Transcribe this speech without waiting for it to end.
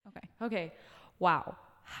Okay. Wow.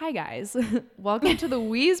 Hi, guys. Welcome to the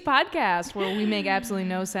Wheeze podcast, where we make absolutely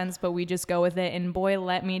no sense, but we just go with it. And boy,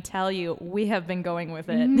 let me tell you, we have been going with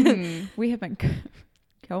it. We have been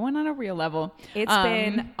going on a real level. It's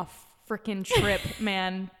been a freaking trip,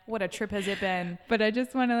 man. What a trip has it been? But I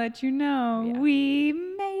just want to let you know, we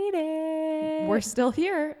made it. We're still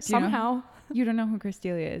here somehow. You don't know who Chris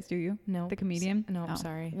D'Elia is, do you? No. The comedian? No, I'm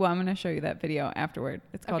sorry. Well, I'm going to show you that video afterward.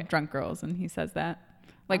 It's called Drunk Girls, and he says that.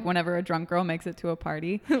 Like, whenever a drunk girl makes it to a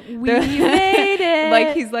party, we made it.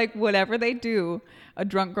 Like, he's like, whatever they do, a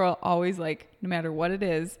drunk girl always, like, no matter what it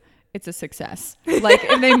is, it's a success. Like,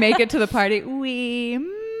 if they make it to the party, we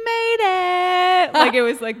made it. Like, it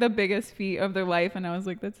was like the biggest feat of their life. And I was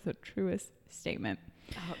like, that's the truest statement.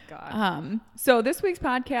 Oh, God. So this week's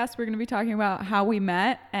podcast, we're going to be talking about how we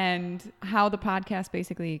met and how the podcast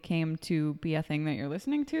basically came to be a thing that you're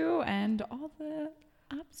listening to and all the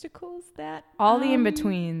obstacles that all the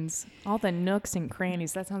in-betweens, all the nooks and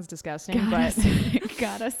crannies. That sounds disgusting, but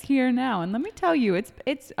got us here now. And let me tell you,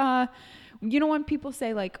 it's you know, when people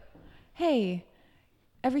say like, hey,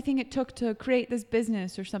 everything it took to create this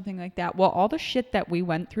business or something like that. Well, all the shit that we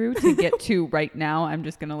went through to get to right now, I'm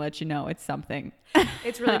just going to let you know it's something.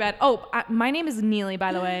 It's really bad. Oh, my name is Nealie,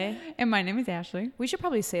 by the way. And my name is Ashley. We should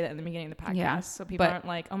probably say that in the beginning of the podcast so people aren't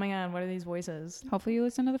like, oh my God, what are these voices? Hopefully you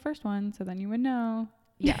listen to the first one so then you would know.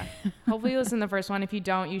 Yeah. Hopefully you listen to the first one. If you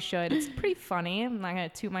don't, you should. It's pretty funny. I'm not going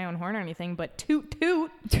to toot my own horn or anything, but toot,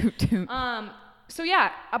 toot. Toot, toot. So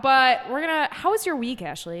yeah, but we're going to, how was your week,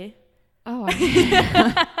 Ashley? Oh,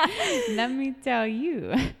 let me tell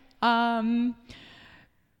you.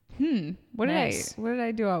 What did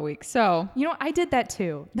I do all week? So, you know, I did that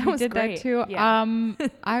too. That was great. That too. Yeah.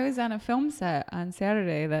 I was on a film set on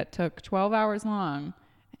Saturday that took 12 hours long,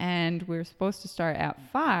 and we were supposed to start at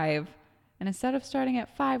 5. And instead of starting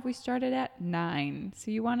at 5, we started at 9. So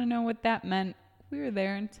you want to know what that meant? We were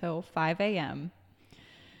there until 5 a.m.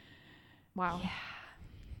 Wow. Yeah.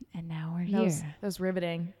 And now we're here. That was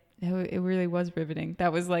riveting. It really was riveting.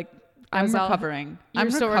 That was like, I'm recovering. I'm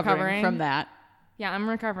still recovering from that. Yeah, I'm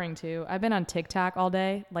recovering too. I've been on TikTok all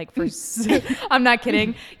day. Like I'm not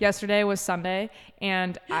kidding. Yesterday was Sunday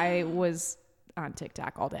and I was on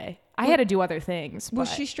TikTok all day. I had to do other things. Well,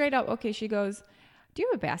 she straight up, she goes, do you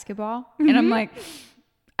have a basketball? And I'm like,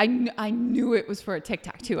 I knew it was for a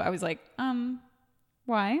TikTok too. I was like,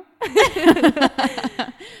 why?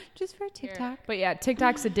 Just for a TikTok. But yeah,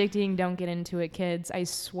 TikTok's addicting. Don't get into it, kids. I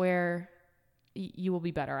swear you will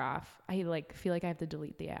be better off. I feel like I have to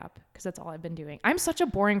delete the app because that's all I've been doing. I'm such a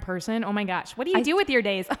boring person. Oh my gosh. What do you do with your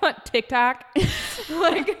days? TikTok. That's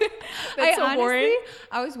so boring.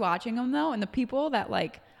 I was watching them though, and the people that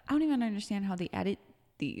I don't even understand how they edit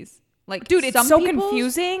these. Dude, it's so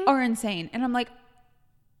confusing. Are insane. And I'm like,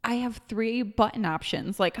 I have 3 button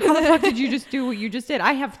options. Like, how the fuck did you just do what you just did?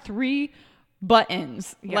 I have 3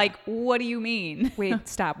 buttons. Yeah. Like, what do you mean? Wait,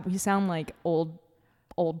 stop. You sound like old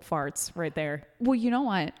farts right there. Well, you know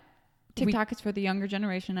what? TikTok is for the younger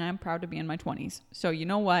generation, and I'm proud to be in my 20s. So you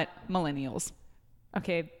know what? Millennials.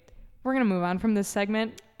 Okay, we're going to move on from this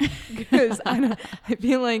segment because I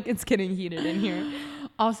feel like it's getting heated in here.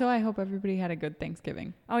 Also, I hope everybody had a good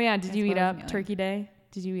Thanksgiving. Oh, yeah. Did you eat up Turkey Day?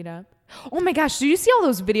 Did you eat up? Oh, my gosh. Did you see all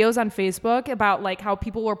those videos on Facebook about, how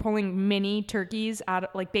people were pulling mini turkeys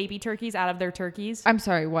out, baby turkeys out of their turkeys? I'm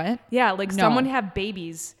sorry, what? Yeah, someone had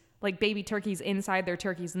babies, baby turkeys inside their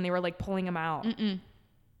turkeys, and they were, pulling them out. Mm-mm.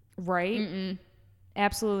 Right? Mm-mm.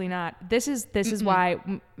 Absolutely not. This is why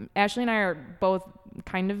Ashley and I are both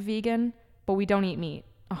kind of vegan, but we don't eat meat.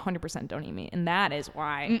 100% don't eat meat, and that is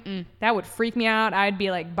why. That would freak me out. I'd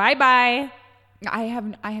be like, bye. I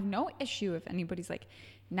have no issue if anybody's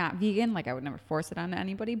not vegan. I would never force it on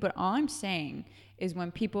anybody. But all I'm saying is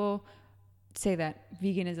when people say that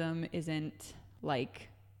veganism isn't I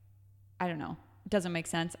don't know, doesn't make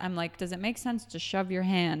sense. I'm like, does it make sense to shove your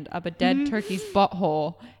hand up a dead turkey's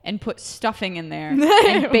butthole and put stuffing in there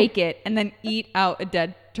and bake it and then eat out a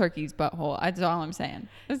dead turkey's butthole? That's all I'm saying.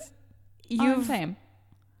 That's all I'm saying.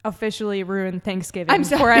 Officially ruined Thanksgiving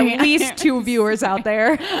for at least 2 viewers out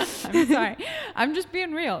there. I'm sorry. I'm just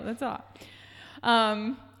being real. That's all.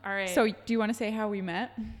 All right. So do you want to say how we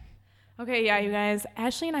met? Okay, yeah, you guys.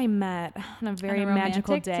 Ashley and I met on a very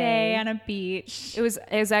magical day on a beach. It was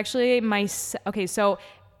actually so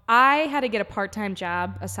I had to get a part-time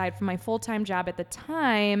job aside from my full-time job at the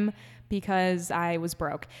time because I was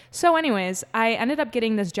broke. So anyways, I ended up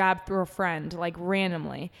getting this job through a friend,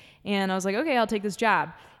 randomly. And I was like, okay, I'll take this job.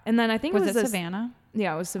 And then I think Was it was it Savannah?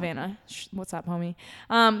 Yeah, it was Savannah. What's up, homie?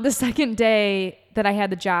 The second day that I had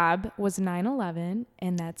the job was 9/11,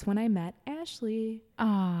 and that's when I met Ashley.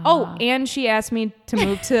 Oh, and she asked me to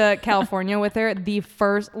move to California with her.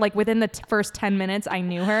 Within the first 10 minutes, I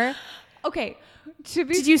knew her. Okay.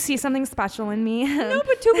 Did you see something special in me? No,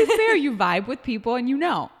 but to be fair, you vibe with people and you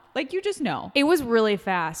know. Like, you just know. It was really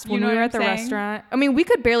fast when You know we were what at the I'm saying? restaurant. I mean, we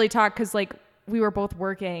could barely talk because, like, we were both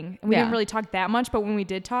working. And we Yeah. didn't really talk that much, but when we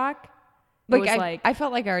did talk, it was I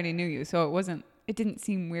felt like I already knew you, so it didn't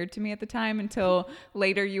seem weird to me at the time until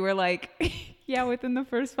later you were like, yeah, within the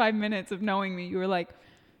first 5 minutes of knowing me, you were like,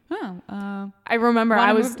 I remember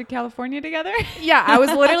I was moved to California together. Yeah, I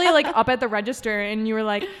was literally like up at the register and you were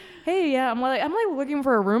like, hey, yeah, I'm like looking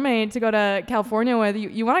for a roommate to go to California with.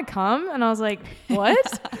 You want to come? And I was like,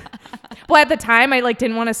 what? Well, at the time I like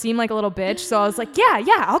didn't want to seem like a little bitch, so I was like, yeah,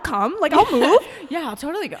 I'll come. Like, I'll move. Yeah, I'll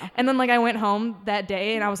totally go. And then like I went home that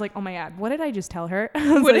day and I was like, oh my God, what did I just tell her?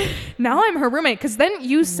 I was like, now I'm her roommate. Cause then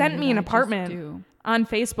you sent me an apartment on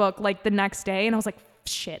Facebook like the next day and I was like,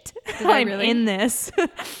 shit, I'm in this.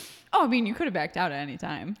 Oh, I mean, you could have backed out at any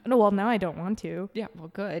time. No, well, now I don't want to. Yeah, well,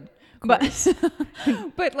 good. But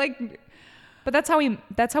that's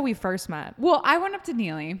how we first met. Well, I went up to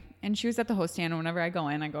Nealie and she was at the host stand. Whenever I go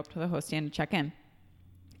in, I go up to the host stand to check in.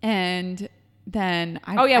 And then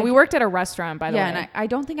we worked at a restaurant, by the way. Yeah, and I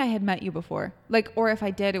don't think I had met you before. Like, or if I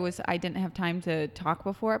did, I didn't have time to talk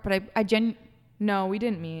before. But No, we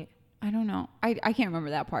didn't meet. I don't know. I can't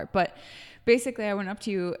remember that part. But basically, I went up to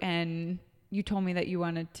you and you told me that you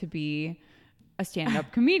wanted to be a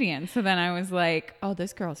stand-up comedian. So then I was like, oh,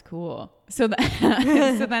 this girl's cool. So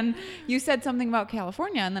then you said something about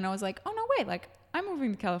California. And then I was like, oh, no way. Like, I'm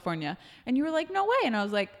moving to California. And you were like, no way. And I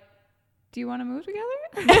was like, do you want to move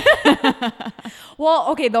together? Well,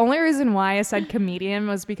 okay. The only reason why I said comedian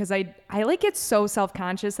was because I like get so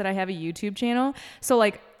self-conscious that I have a YouTube channel. So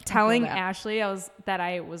like telling Ashley that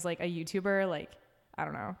I was like a YouTuber, like, I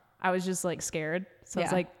don't know. I was just like scared. So I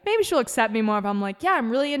was like, maybe she'll accept me more if I'm like, yeah,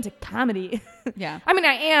 I'm really into comedy. Yeah. I mean,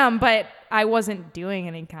 I am, but I wasn't doing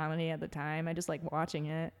any comedy at the time. I just like watching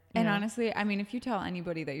it. And honestly, I mean, if you tell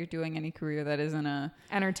anybody that you're doing any career that isn't a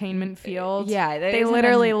entertainment field, they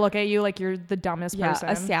literally look at you like you're the dumbest person.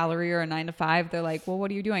 A salary or a 9 to 5, they're like, well,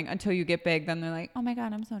 what are you doing? Until you get big, then they're like, oh my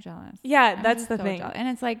God, I'm so jealous. Yeah, that's the thing. Jealous. And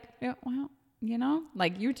it's like, yeah, well, you know,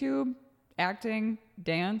 like YouTube, acting,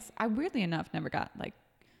 dance. I weirdly enough never got like,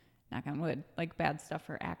 knock on wood, like bad stuff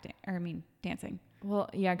for dancing. Well,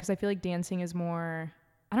 yeah, because I feel like dancing is more,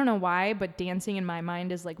 I don't know why, but dancing in my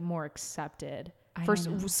mind is like more accepted for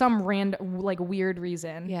some random, like weird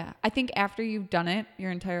reason. Yeah. I think after you've done it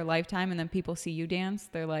your entire lifetime and then people see you dance,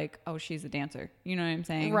 they're like, oh, she's a dancer. You know what I'm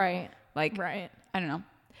saying? Right. Like, right. I don't know.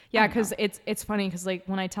 Yeah, because it's funny because like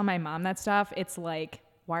when I tell my mom that stuff, it's like,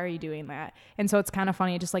 why are you doing that? And so it's kind of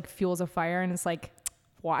funny. It just like fuels a fire and it's like,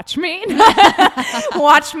 watch me.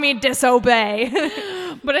 Watch me disobey.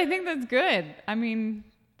 But I think that's good. I mean,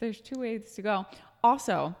 there's 2 ways to go.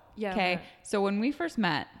 Also, okay, so when we first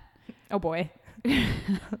met, oh boy. I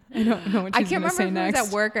don't know what she's I can't remember say if next. it was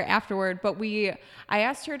at work or afterward, but I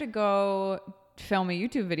asked her to go film a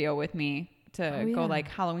YouTube video with me to go like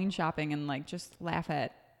Halloween shopping and like just laugh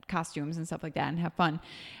at costumes and stuff like that and have fun.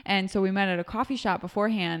 And so we met at a coffee shop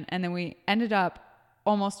beforehand, and then we ended up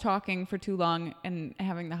almost talking for too long and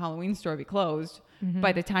having the Halloween store be closed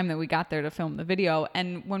by the time that we got there to film the video.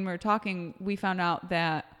 And when we were talking, we found out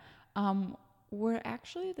that we're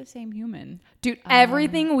actually the same human. Dude,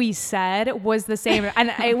 everything we said was the same.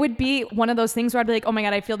 And it would be one of those things where I'd be like, oh my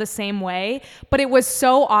God, I feel the same way. But it was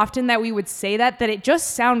so often that we would say that it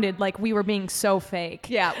just sounded like we were being so fake.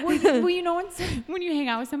 Yeah. Well, you know, when you hang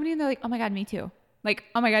out with somebody and they're like, oh my God, me too. Like,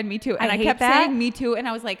 oh my God, me too. And I kept saying me too. And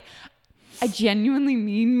I was like, I genuinely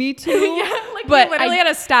mean me too. Yeah, like but we literally had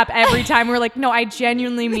to stop every time. We're like, no, I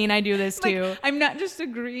genuinely mean I do this too. Like, I'm not just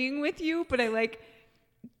agreeing with you, but I like,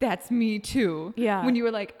 that's me too. Yeah. When you were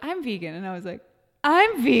like, I'm vegan. And I was like,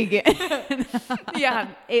 I'm vegan.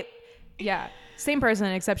 Yeah. Same person,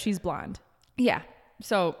 except she's blonde. Yeah.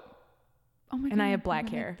 So, oh my God. And I have black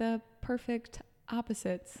hair. The perfect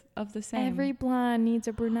opposites of the same. Every blonde needs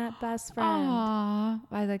a brunette best friend. Aww.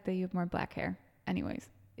 I like that you have more black hair. Anyways.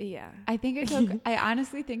 Yeah. I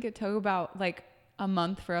honestly think it took about like a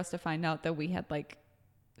month for us to find out that we had like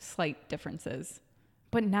slight differences.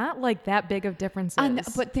 But not like that big of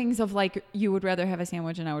differences. But things of like, you would rather have a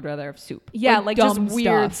sandwich and I would rather have soup. Yeah, like just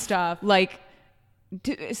weird stuff. Like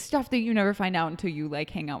stuff that you never find out until you like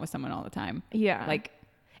hang out with someone all the time. Yeah. Like,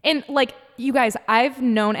 and like, you guys, I've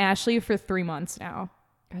known Ashley for 3 months now.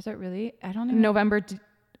 Is it really? I don't even November.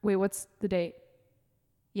 Wait, what's the date?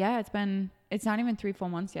 Yeah, it's been It's not even 3 full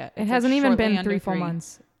months yet. It It's hasn't even shortly been under 3 full 3,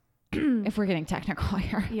 months. if we're getting technical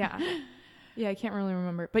here. Yeah. Yeah, I can't really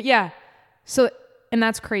remember. But yeah. So, and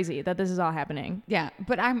that's crazy that this is all happening. Yeah,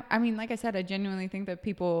 but I mean, like I said, I genuinely think that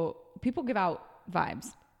people give out vibes.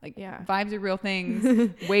 Like, vibes are real things.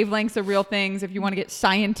 Wavelengths are real things. If you want to get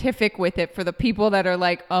scientific with it, for the people that are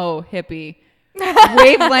like, oh, hippie.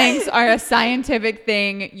 Wavelengths are a scientific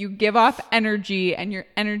thing. You give off energy, and your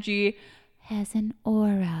energy has an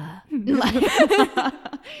aura.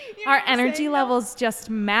 Our energy levels just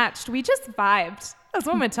matched. We just vibed. That's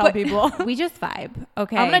what I'm going to tell people. We just vibe.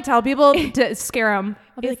 Okay. I'm going to tell people to scare them.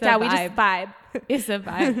 I'll be It's like, yeah, a we just vibe. It's a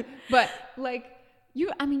vibe. But like,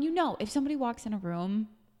 if somebody walks in a room,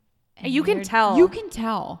 and you can tell. You can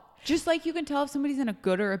tell. Just like you can tell if somebody's in a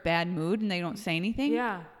good or a bad mood and they don't say anything.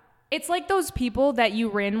 Yeah. It's like those people that you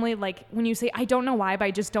randomly, like, when you say, I don't know why, but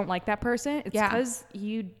I just don't like that person. It's because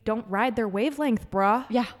you don't ride their wavelength, bruh.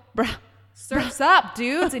 Yeah, bruh. Surf's up,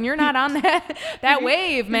 dudes, and you're not on that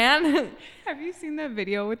wave, man. Have you seen that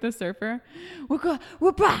video with the surfer? We're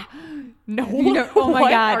No. Oh my What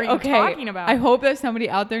God. are you Okay. talking about? I hope that somebody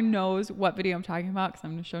out there knows what video I'm talking about, because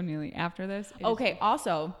I'm going to show Nealie after this. Okay.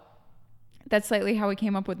 Also, that's slightly how we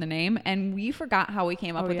came up with the name, and we forgot how we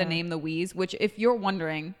came up with the name The Wheeze, which, if you're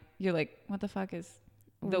wondering, you're like, what the fuck is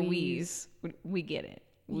The Wheeze? We get it.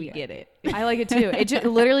 We get it. I like it too. It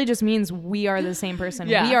literally just means we are the same person.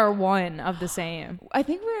 Yeah. We are one of the same. I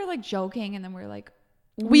think we were like joking, and then we were like,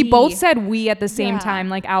 we both said we at the same time,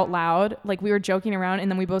 like out loud. Like we were joking around, and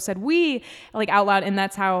then we both said we, like out loud, and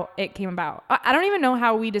that's how it came about. I don't even know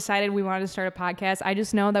how we decided we wanted to start a podcast. I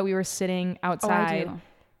just know that we were sitting outside. Oh, I do.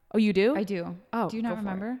 Oh, you do? I do. Oh, do you not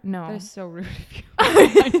remember? No. That is so rude of you.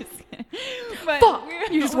 I'm just kidding. But fuck.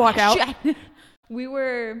 You just walk out. Shit. We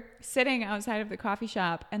were sitting outside of the coffee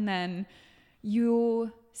shop, and then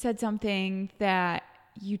you said something that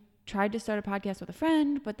you tried to start a podcast with a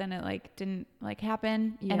friend, but then it like didn't like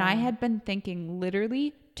happen. Yeah. And I had been thinking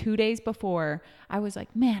literally 2 days before, I was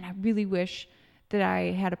like, man, I really wish that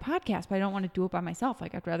I had a podcast, but I don't want to do it by myself.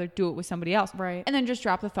 Like, I'd rather do it with somebody else. Right. And then just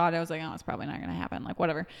dropped the thought. I was like, oh, it's probably not going to happen. Like,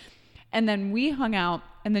 whatever. And then we hung out,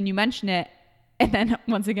 and then you mentioned it. And then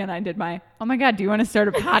once again, I did my, oh my God, do you want to start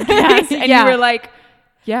a podcast? And you were like,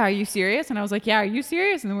 yeah, are you serious? And I was like, yeah, are you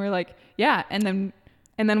serious? And then we were like, yeah. And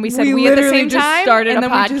then we said we at the same just time. Started and a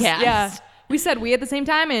then podcast. We said we at the same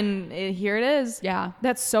time, and here it is. Yeah.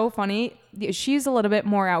 That's so funny. She's a little bit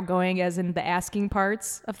more outgoing, as in the asking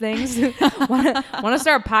parts of things. Want to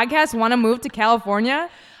start a podcast? Want to move to California?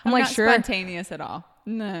 I'm like, not sure. Spontaneous at all.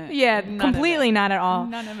 No. Yeah, completely not at all.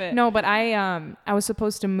 None of it. No, but I was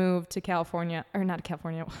supposed to move to California, or not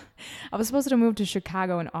California. I was supposed to move to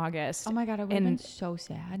Chicago in August. Oh my God, I would have been so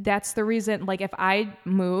sad. That's the reason. Like, if I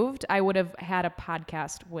moved, I would have had a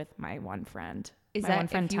podcast with my one friend. Is my that one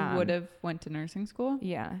friend, if you Tom. would have went to nursing school?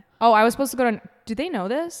 Yeah. Oh, I was supposed to go to. Do they know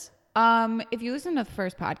this? If you listen to the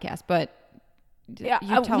first podcast, but Yeah. you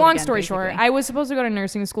tell it Long again, story short, basically. I was supposed to go to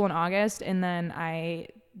nursing school in August, and then I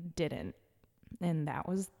didn't, and that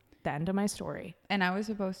was the end of my story. And I was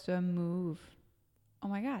supposed to move. Oh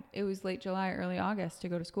my God, it was late July, early August to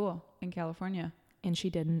go to school in California, And she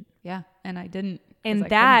didn't. Yeah, and I didn't. And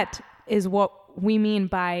that is what we mean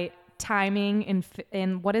by timing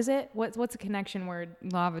and what is it? What's a connection word?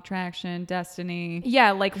 Law of attraction, destiny.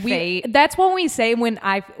 Yeah, like fate. That's what we say when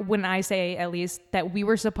I say, at least, that we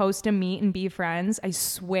were supposed to meet and be friends. I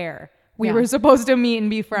swear we were supposed to meet and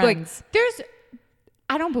be friends. Like,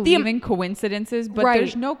 I don't believe in coincidences, but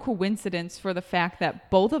there's no coincidence for the fact that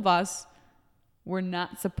both of us were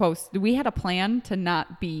not supposed to. We had a plan to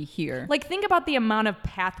not be here. Like, think about the amount of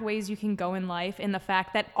pathways you can go in life, and the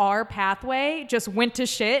fact that our pathway just went to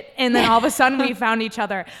shit, and then all of a sudden we found each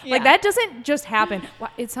other. Yeah. Like, that doesn't just happen. Well,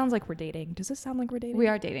 it sounds like we're dating. Does this sound like we're dating? We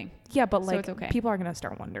are dating. Yeah, but like, so it's okay. People are gonna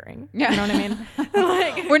start wondering. Yeah. You know what I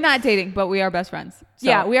mean? Like, we're not dating, but we are best friends. So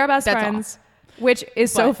yeah, we are best friends. Which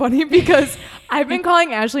is so funny because I've been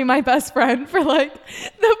calling Ashley my best friend for like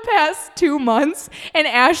the past 2 months. And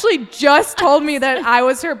Ashley just told me that I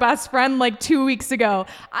was her best friend like 2 weeks ago.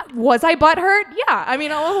 Was I butthurt? Yeah. I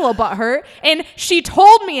mean, I was a little butthurt. And she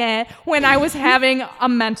told me it when I was having a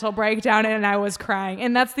mental breakdown and I was crying.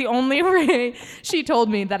 And that's the only way she told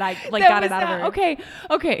me that I like got it out of her.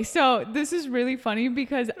 Okay. So this is really funny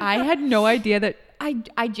because I had no idea that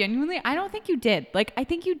I genuinely, I don't think you did. Like, I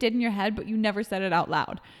think you did in your head, but you never said it out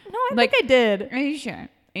loud. No, I think I did. Are you sure?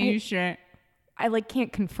 Are you sure? I like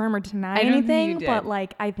can't confirm or deny I don't think anything, you did. but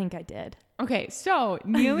like I think I did. Okay, so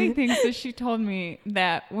Nealie thinks that she told me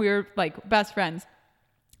that we're like best friends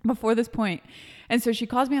before this point. And so she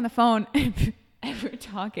calls me on the phone and we're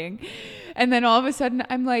talking. And then all of a sudden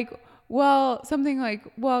I'm like, well, something like,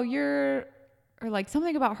 well, you're or like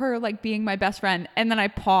something about her like being my best friend. And then I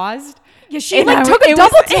paused. Yeah, she like took a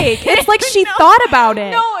double take. It's like she thought about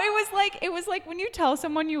it. No, it was like when you tell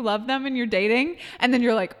someone you love them and you're dating, and then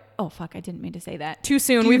you're like, oh fuck, I didn't mean to say that. Too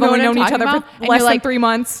soon. We've only known each other for less than 3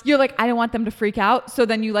 months. You're like, I don't want them to freak out. So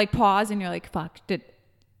then you like pause and you're like, fuck,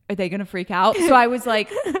 are they gonna freak out? So I was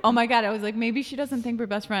like, oh my God, I was like, maybe she doesn't think we're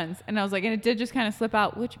best friends. And I was like, and it did just kind of slip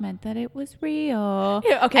out, which meant that it was real.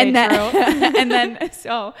 Yeah, okay, and then,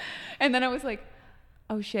 true. and then I was like,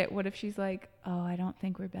 oh shit, what if she's like, oh, I don't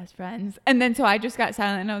think we're best friends. And then so I just got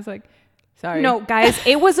silent and I was like, sorry. No, guys,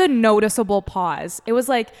 it was a noticeable pause. It was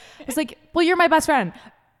like, well, you're my best friend.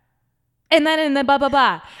 And then blah, blah,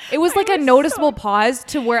 blah. It was like a noticeable pause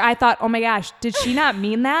to where I thought, oh my gosh, did she not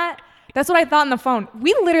mean that? That's what I thought on the phone.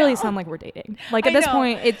 We literally sound like we're dating. Like at this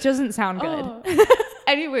point, it doesn't sound good. Oh.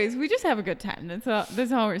 Anyways, we just have a good time.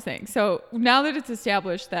 That's all we're saying. So now that it's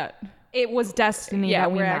established that it was destiny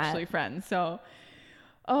that we're met. actually friends. So,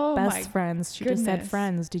 best friends. She goodness. just said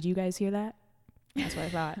friends. Did you guys hear that? That's what I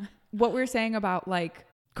thought. What we were saying about like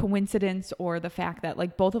coincidence or the fact that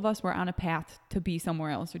like both of us were on a path to be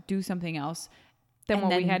somewhere else or do something else than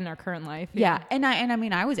what we had in our current life. Yeah. And I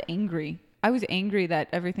mean, I was angry. I was angry that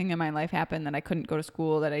everything in my life happened, that I couldn't go to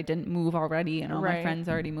school, that I didn't move already, and all my friends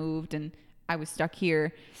already moved, and I was stuck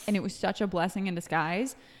here. And it was such a blessing in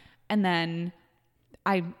disguise. And then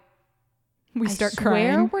I start crying.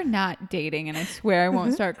 I swear we're not dating, and I swear I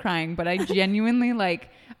won't start crying, but I genuinely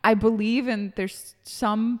I believe in there's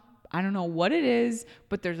some, I don't know what it is,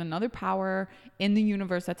 but there's another power in the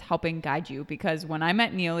universe that's helping guide you. Because when I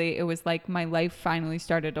met Nealie, it was like my life finally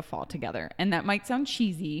started to fall together. And that might sound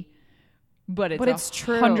cheesy, but it's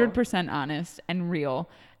true. 100% honest and real.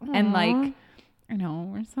 Aww. And like, I know,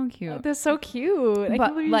 we're so cute. Oh, they're so cute. I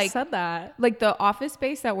can't believe you said that. Like the office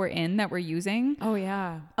space that we're using. Oh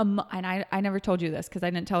yeah. And I never told you this because I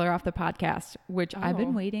didn't tell her off the podcast, which I've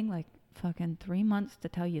been waiting like fucking 3 months to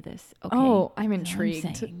tell you this. Okay. Oh, I'm intrigued.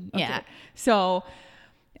 Okay. Yeah. So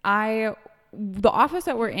the office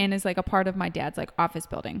that we're in is like a part of my dad's like office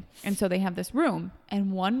building. And so they have this room.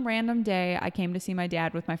 And one random day I came to see my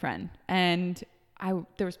dad with my friend, and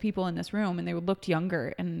there was people in this room and they looked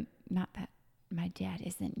younger, and not that my dad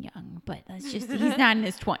isn't young, but he's not in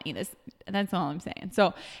his 20s. That's all I'm saying.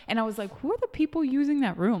 So, and I was like, who are the people using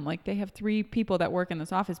that room? Like they have 3 people that work in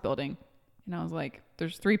this office building. And I was like,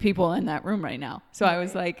 there's 3 people in that room right now. So I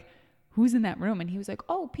was like, who's in that room? And he was like,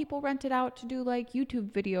 oh, people rent it out to do like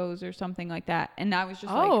YouTube videos or something like that. And I was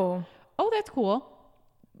just like, oh, that's cool.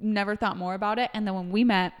 Never thought more about it. And then when we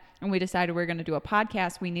met and we decided we were going to do a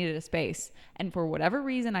podcast, we needed a space. And for whatever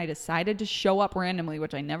reason, I decided to show up randomly,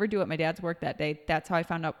 which I never do at my dad's work that day. That's how I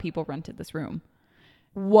found out people rented this room.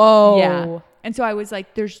 Whoa. Yeah. And so I was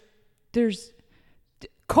like, there's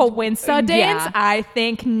coincidence? Yeah. I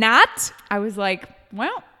think not. I was like,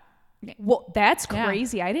 well, that's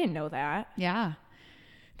crazy. Yeah. I didn't know that. Yeah.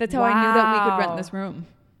 That's how I knew that we could rent this room.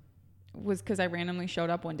 Was because I randomly showed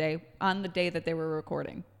up one day on the day that they were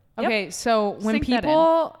recording. Okay, so when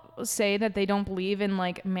people say that they don't believe in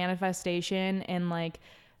like manifestation and like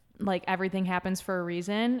everything happens for a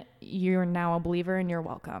reason, you're now a believer and you're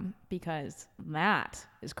welcome, because that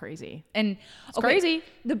is crazy. And it's crazy.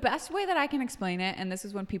 The best way that I can explain it, and this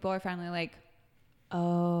is when people are finally like,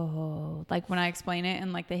 oh, like when I explain it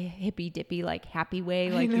in like the hippy dippy, like happy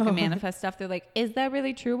way, like you can manifest stuff. They're like, is that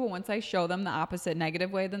really true? But once I show them the opposite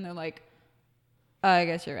negative way, then they're like, oh, I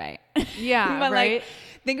guess you're right. Yeah. But right. Like,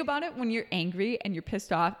 think about it when you're angry and you're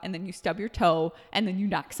pissed off and then you stub your toe and then you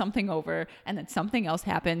knock something over and then something else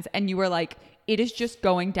happens and you are like, it is just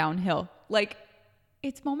going downhill. Like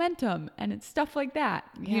it's momentum and it's stuff like that,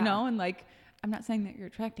 you know? And like, I'm not saying that you're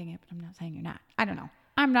attracting it, but I'm not saying you're not. I don't know.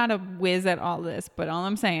 I'm not a whiz at all this, but all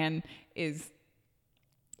I'm saying is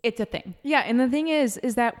it's a thing. Yeah. And the thing is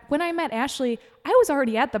that when I met Ashley, I was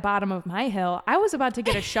already at the bottom of my hill. I was about to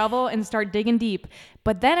get a shovel and start digging deep.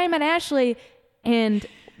 But then I met Ashley and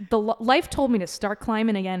the life told me to start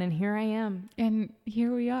climbing again. And here I am. And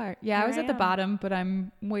here we are. Yeah. I was at the bottom, but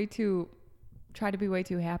I'm try to be way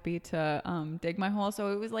too happy to dig my hole.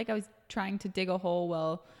 So it was like I was trying to dig a hole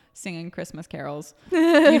while singing Christmas carols.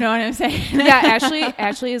 You know what I'm saying? Yeah.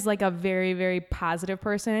 Ashley is like a very, very positive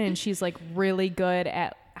person. And she's like really good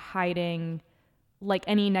at hiding like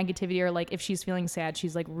any negativity, or like if she's feeling sad,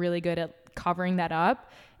 she's like really good at covering that up,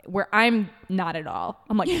 where I'm not at all.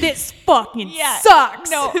 I'm like, this fucking sucks.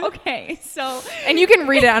 No, okay. So, and you can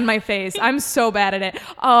read it on my face. I'm so bad at it.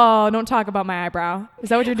 Oh, don't talk about my eyebrow. Is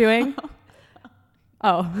that what you're doing?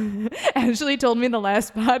 Oh, Ashley told me the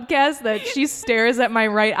last podcast that she stares at my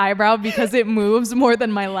right eyebrow because it moves more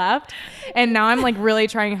than my left. And now I'm like really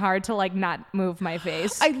trying hard to like not move my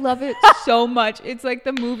face. I love it so much. It's like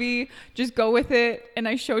the movie Just Go With It. And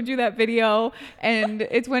I showed you that video. And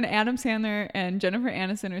it's when Adam Sandler and Jennifer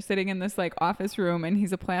Aniston are sitting in this like office room and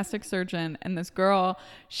he's a plastic surgeon. And this girl,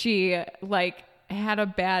 she like had a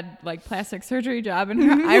bad like plastic surgery job and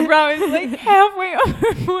her eyebrow is like halfway up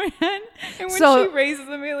her forehead. And when she raises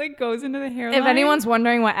them, it like goes into the hairline. If anyone's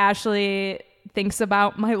wondering what Ashley thinks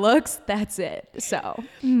about my looks, that's it. So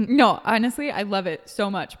no, honestly, I love it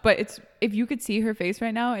so much. But it's, if you could see her face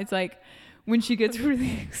right now, it's like when she gets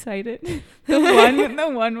really excited, the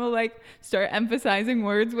one will like start emphasizing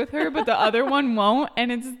words with her, but the other one won't.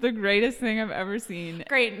 And it's the greatest thing I've ever seen.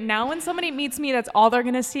 Great. Now when somebody meets me, that's all they're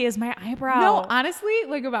going to see is my eyebrow. No, honestly,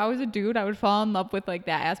 like if I was a dude, I would fall in love with like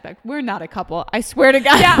that aspect. We're not a couple. I swear to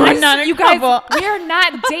God. Yeah, we're not a couple. Guys, we are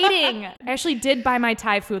not dating. I actually did buy my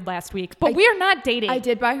Thai food last week, but we are not dating. I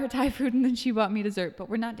did buy her Thai food and then she bought me dessert, but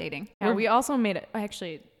we're not dating. Yeah, we also made it.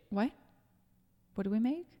 Actually, what do we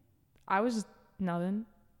make? I was just nothing.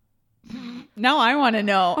 Now I want to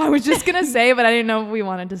know. I was just going to say, but I didn't know if we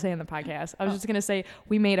wanted to say in the podcast. I was just going to say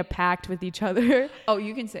we made a pact with each other. Oh,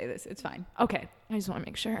 you can say this. It's fine. Okay. I just want to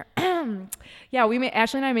make sure. Yeah,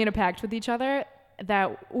 Ashley and I made a pact with each other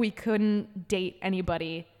that we couldn't date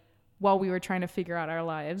anybody while we were trying to figure out our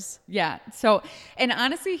lives. Yeah. So, and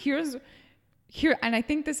honestly, here, and I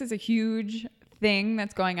think this is a huge thing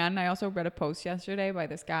that's going on. And I also read a post yesterday by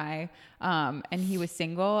this guy, and he was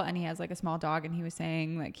single and he has like a small dog, and he was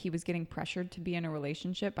saying like he was getting pressured to be in a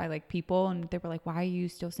relationship by like people, and they were like, why are you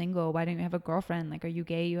still single? Why don't you have a girlfriend? Like, are you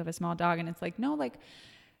gay? You have a small dog. And it's like, no, like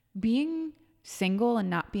being single and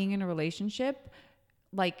not being in a relationship,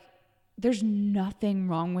 like there's nothing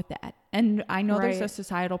wrong with that. And I know there's a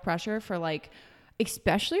societal pressure for like,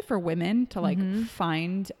 especially for women to like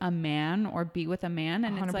find a man or be with a man.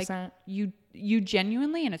 And 100%. It's like you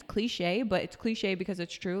genuinely, and it's cliche, but it's cliche because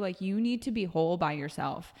it's true. Like you need to be whole by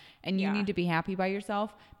yourself and you need to be happy by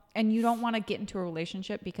yourself. And you don't want to get into a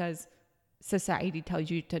relationship because society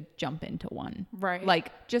tells you to jump into one. Right.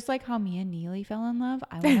 Like just like how me and Nealie fell in love.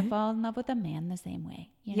 I want to fall in love with a man the same way.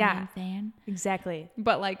 You know what I'm saying? Exactly.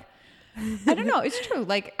 But like, I don't know. It's true.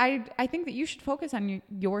 Like I think that you should focus on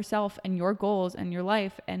yourself and your goals and your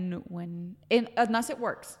life, and unless it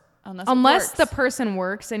works, unless the person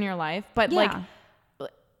works in your life. But like,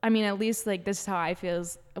 I mean, at least like this is how I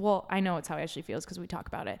feels. Well, I know it's how Ashley feels because we talk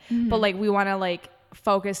about it. But like, we want to like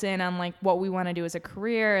focus in on like what we want to do as a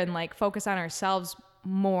career and like focus on ourselves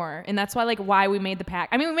more. And that's why we made the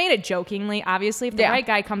pact. I mean, we made it jokingly. Obviously, if the right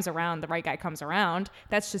guy comes around, the right guy comes around.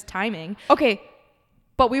 That's just timing. Okay.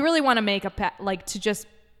 But we really want to make a pact, like to just.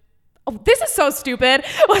 Oh, this is so stupid.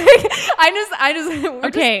 Like we're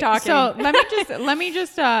okay, just talking. So let me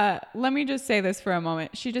just say this for a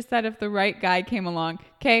moment. She just said if the right guy came along.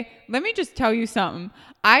 Okay, let me just tell you something.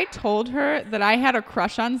 I told her that I had a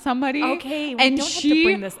crush on somebody. Okay, and don't she have to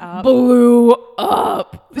bring this up. Blew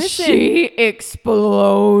up. Listen. She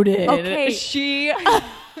exploded. Okay, she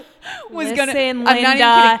was Listen, Linda. I'm not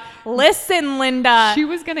even kidding. Listen, Linda. She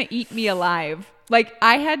was gonna eat me alive. Like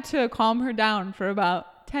I had to calm her down for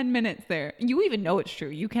about 10 minutes there. You even know it's true.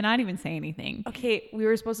 You cannot even say anything. Okay, we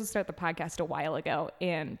were supposed to start the podcast a while ago,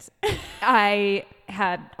 and I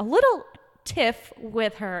had a little tiff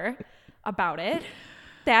with her about it.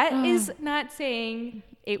 That is not saying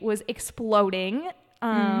it was exploding.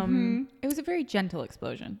 It was a very gentle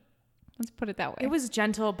explosion. Let's put it that way. It was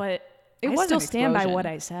gentle, but I wasn't still stand by explosion. what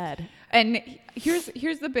I said. And here's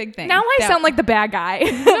the big thing. Now I sound like the bad guy.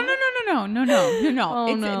 No. Oh,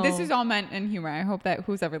 no. This is all meant in humor. I hope that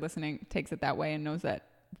who's ever listening takes it that way and knows that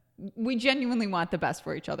we genuinely want the best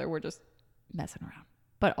for each other. We're just messing around,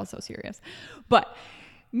 but also serious. But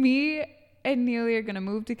me and Nealie are going to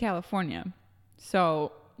move to California.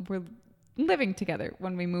 So we're living together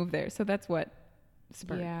when we move there. So that's what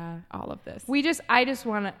spurred all of this. I just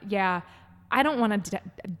want to, I don't want to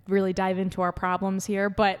really dive into our problems here,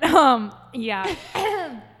 but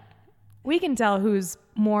we can tell who's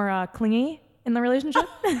more clingy in the relationship.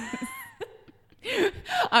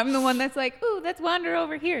 I'm the one that's like, ooh, let's wander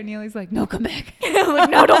over here. Nealie's like, no, come back.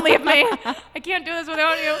 Like, no, don't leave me. I can't do this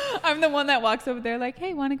without you. I'm the one that walks over there like,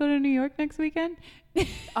 hey, want to go to New York next weekend?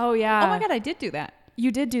 Oh, yeah. Oh, my God, I did do that.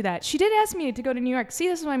 You did do that. She did ask me to go to New York. See,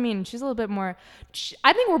 this is what I mean. She's a little bit more,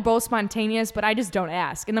 I think we're both spontaneous, but I just don't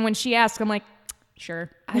ask. And then when she asks, I'm like,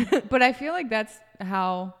 sure. But I feel like that's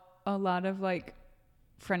how a lot of like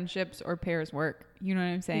friendships or pairs work. You know what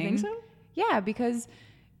I'm saying? You think so? Yeah, because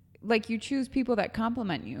like you choose people that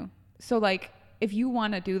compliment you. So like if you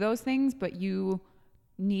want to do those things, but you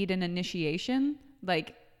need an initiation,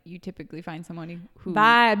 like you typically find someone who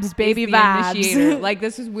vibes, baby, is the vibes. initiator. Like,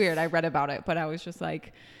 this is weird. I read about it, but I was just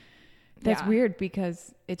like, that's Yeah. weird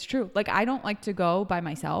because it's true. Like, I don't like to go by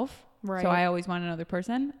myself. Right. So I always want another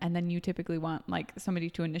person. And then you typically want like somebody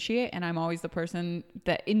to initiate. And I'm always the person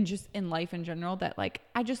that in life in general that like,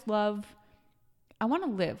 I want to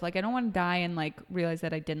live. Like, I don't want to die and like realize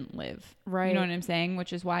that I didn't live. Right. You know what I'm saying?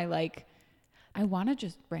 Which is why like, I want to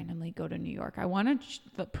just randomly go to New York. I want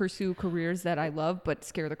to pursue careers that I love, but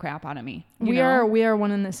scare the crap out of me. We are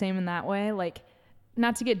one and the same in that way. Like,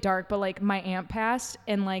 not to get dark, but like my aunt passed,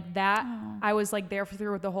 and like that, I was like there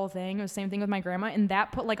through the whole thing. It was the same thing with my grandma, and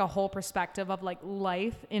that put like a whole perspective of like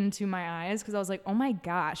life into my eyes, because I was like, oh my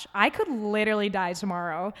gosh, I could literally die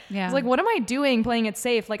tomorrow. Yeah. It's like, what am I doing playing it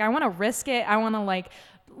safe? Like, I want to risk it. I want to like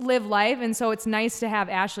live life. And so it's nice to have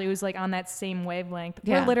Ashley, who's like on that same wavelength.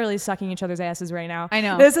 Yeah. We're literally sucking each other's asses right now. I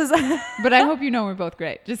know. This is But I hope you know we're both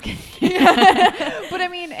great. Just kidding. But I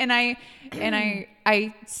mean, and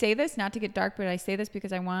I say this not to get dark, but I say this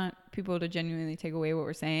because I want people to genuinely take away what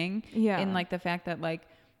we're saying. Yeah. And like the fact that like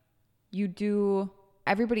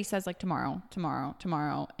everybody says like tomorrow,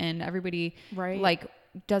 and everybody Right. like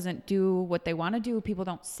doesn't do what they want to do. People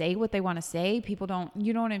don't say what they want to say. People don't,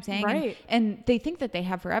 you know what I'm saying? Right. And they think that they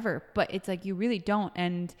have forever, but it's like, you really don't.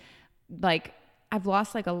 And like, I've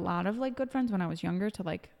lost like a lot of like good friends when I was younger to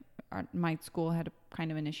like, my school had a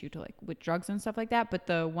kind of an issue to like with drugs and stuff like that. But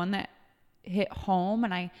the one that hit home,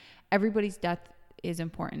 and everybody's death is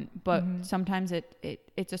important, but sometimes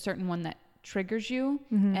it's a certain one that triggers you.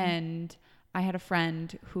 And I had a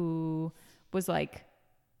friend who was like,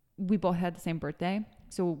 we both had the same birthday.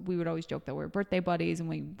 So we would always joke that we're birthday buddies, and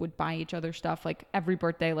we would buy each other stuff like every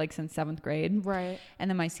birthday, like since 7th grade. right. And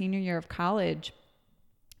then my senior year of college,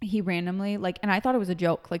 he randomly like, and I thought it was a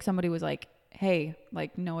joke. Like, somebody was like, hey,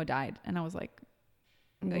 like Noah died. And I was like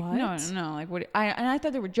What? no, like what? I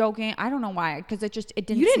thought they were joking. I don't know why, because it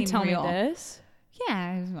didn't. You didn't seem tell real. me this.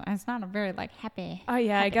 Yeah, it's not a very like happy. Oh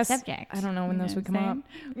yeah, I happy guess subject. I don't know when You those would what come I'm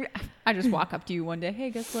up. saying? I just walk up to you one day.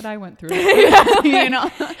 Hey, guess what I went through? You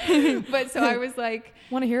know. But so I was like,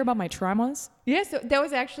 Want to hear about my traumas? yeah. So that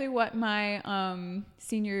was actually what my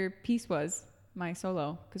senior piece was, my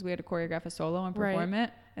solo, because we had to choreograph a solo and perform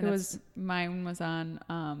it. And mine was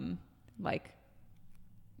on like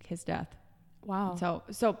his death. Wow.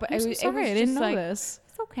 So, but I'm so sorry, I didn't know like, this.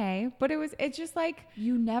 It's okay, but it's just like,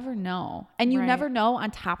 you never know, and you Right. never know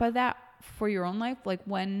on top of that for your own life, like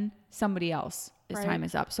when somebody else's Right. time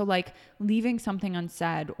is up. So like leaving something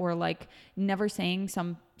unsaid, or like never saying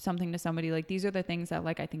something to somebody. Like, these are the things that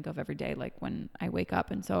like I think of every day, like when I wake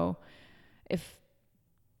up. And so if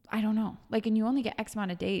I don't know, like, and you only get X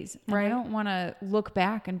amount of days, and Right. I don't want to look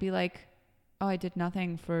back and be like, oh, I did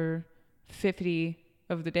nothing for 50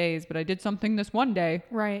 of the days, but I did something this one day.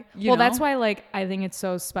 Right. You Well, know? that's why like I think it's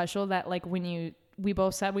so special that like when we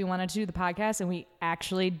both said we wanted to do the podcast, and we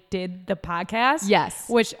actually did the podcast.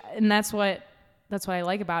 Yes. And that's what I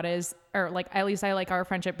like about it is, or like at least I like our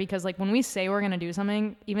friendship, because like when we say we're going to do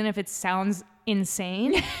something, even if it sounds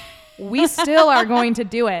insane, we still are going to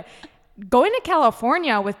do it. Going to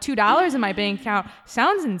California with $2 in my bank account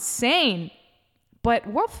sounds insane, but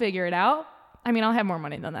we'll figure it out. I mean, I'll have more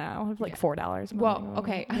money than that. I'll have like $4. Well,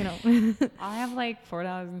 okay. You know, I have like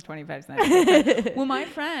 $4.25. Well, my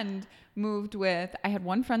friend moved with, I had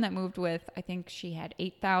one friend that moved with, I think she had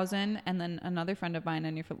 8,000. And then another friend of mine,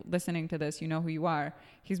 and if you're listening to this, you know who you are.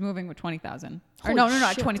 He's moving with 20,000. Or no, Holy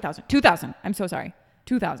shit. 20,000. 2,000. I'm so sorry.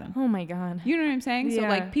 2,000. oh my God. You know what I'm saying? So Yeah.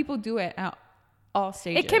 like, people do it at all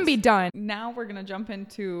stages. It can be done. Now we're going to jump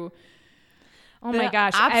into Oh the my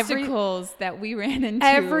gosh. obstacles that we ran into.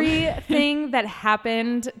 Everything that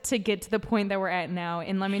happened to get to the point that we're at now.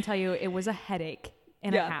 And let me tell you, it was a headache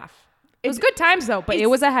and Yeah. a half. It was good times though, but it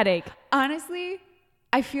was a headache. Honestly,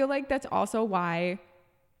 I feel like that's also why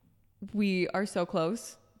we are so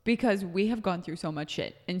close, because we have gone through so much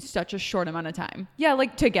shit in such a short amount of time. Yeah,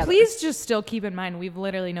 like Together. Please just still keep in mind we've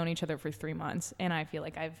literally known each other for 3 months, and I feel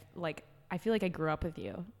like I feel like I grew up with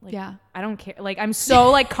you. Like, Yeah. I don't care. Like, I'm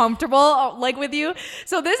so like comfortable like with you.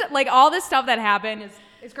 So this, like, all this stuff that happened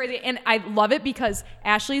is crazy. And I love it because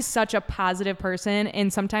Ashley's such a positive person.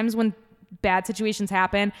 And sometimes when bad situations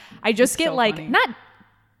happen, I just get so like, funny. not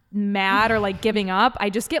mad or like giving up. I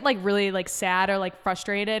just get like really like sad or like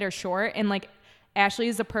frustrated or short. And like Ashley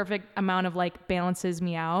is the perfect amount of like balances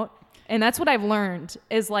me out. And that's what I've learned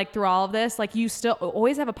is like through all of this, like you still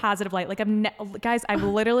always have a positive light. Like I've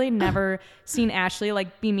literally never seen Ashley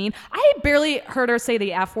like be mean. I barely heard her say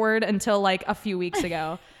the F word until like a few weeks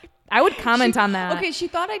ago. I would comment on that. Okay, she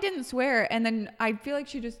thought I didn't swear, and then I feel like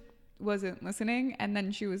she just wasn't listening, and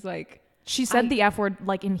then she was like, She said the F word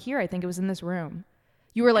like in here. I think it was in this room.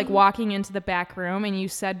 You were like walking into the back room and you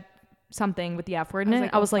said something with the F word in it.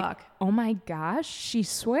 I was like, oh my gosh, she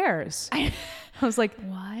swears. I was like,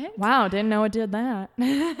 what? Wow, didn't know it did that.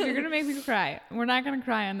 You're going to make me cry. We're not going to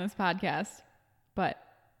cry on this podcast, but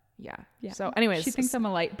yeah. So anyways. She thinks I'm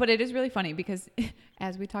a light, but it is really funny because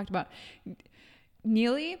as we talked about,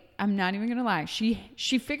 Nealie, I'm not even going to lie.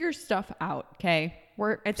 She figures stuff out, okay?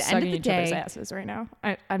 We're at the end of the each other's asses right now.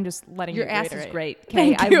 I'm just letting your you ass reiterate. is great.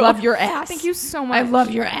 Okay, I love your ass. Thank you so much. I love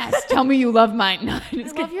your ass. Tell me you love mine. No,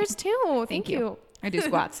 I love yours too. Thank you. I do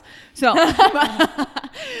squats. So,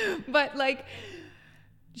 but like,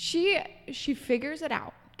 she figures it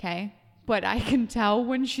out. Okay, but I can tell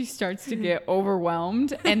when she starts to get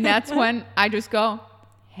overwhelmed, and that's when I just go,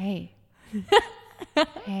 "Hey,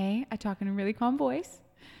 hey," I talk in a really calm voice.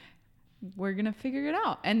 We're going to figure it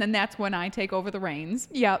out. And then that's when I take over the reins.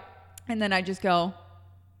 Yep. And then I just go,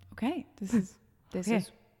 okay, this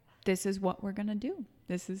is what we're going to do.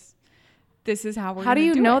 This is how we're going to do it. How do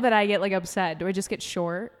you know that I get like upset? Do I just get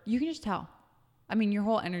short? You can just tell. I mean, your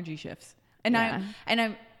whole energy shifts. And I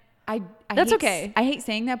that's hate, okay. I hate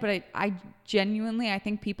saying that, but I genuinely, I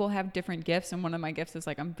think people have different gifts. And one of my gifts is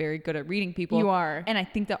like, I'm very good at reading people. You are. And I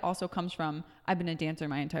think that also comes from, I've been a dancer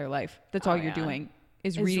my entire life. That's all you're doing.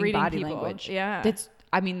 Is reading body people. language. Yeah. That's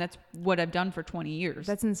what I've done for 20 years.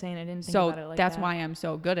 That's insane. I didn't think about it like that. So that's why I'm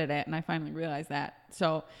so good at it. And I finally realized that.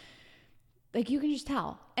 So like you can just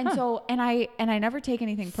tell. And so, and I never take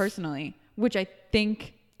anything personally, which I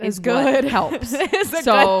think is good. Helps. It's a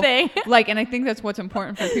good thing. Like, and I think that's what's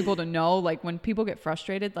important for people to know. Like when people get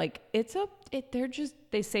frustrated, like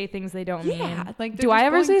they say things they don't mean. Like, do I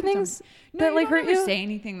ever say things that like hurt you? I don't say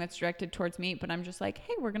anything that's directed towards me, but I'm just like,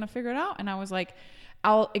 hey, we're going to figure it out. And I was like,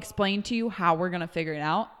 I'll explain to you how we're going to figure it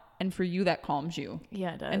out. And for you, that calms you.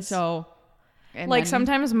 Yeah, it does. And so, like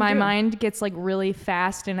sometimes my mind gets like really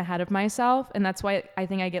fast and ahead of myself. And that's why I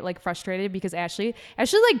think I get like frustrated because Ashley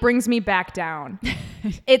like brings me back down.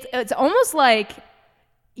 It's almost like,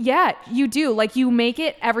 yeah, you do. Like you make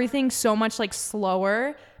it everything so much like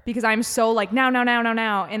slower because I'm so like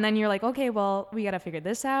now. And then you're like, okay, well, we got to figure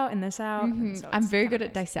this out and this out. Mm-hmm. And so I'm very good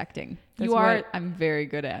at dissecting. That's I'm very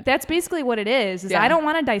good at. That's basically what it is I don't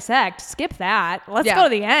want to dissect. Skip that. Let's go to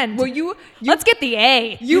the end. Well, let's get the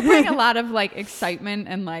A. You bring a lot of like excitement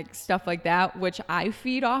and like stuff like that, which I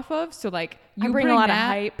feed off of. So like you bring a lot of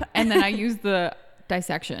hype. And then I use the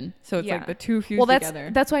dissection. So it's like the two fused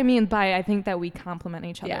together. That's what I mean by I think that we complement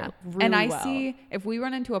each other really and I well. see if we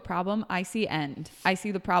run into a problem, I see end. I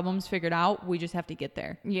see the problems figured out. We just have to get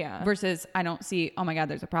there. Yeah. Versus I don't see, oh my God,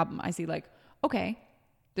 there's a problem. I see like, okay,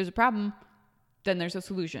 there's a problem. Then there's a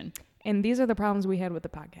solution. And these are the problems we had with the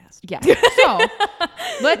podcast. Yeah. So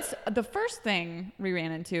the first thing we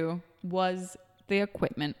ran into was the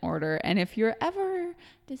equipment order. And if you're ever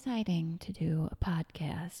deciding to do a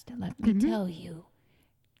podcast, let me tell you,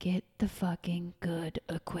 get the fucking good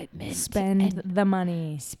equipment. Spend the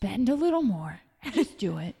money. Spend a little more. Just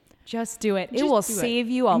do it. Just do it. It will save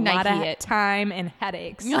you a lot of time and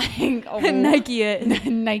headaches. Nike it.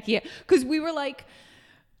 Nike it. Because we were like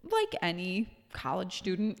any college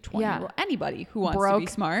student, 20, anybody who wants to be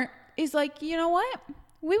smart is like, you know what?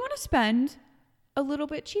 We want to spend a little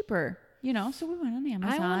bit cheaper. You know, so we went on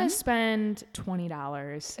Amazon. I want to spend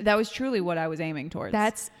 $20. That was truly what I was aiming towards.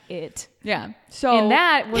 That's it. Yeah. So and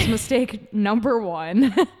that was mistake number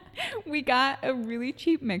one. We got a really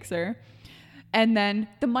cheap mixer, and then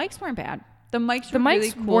the mics weren't bad. The mics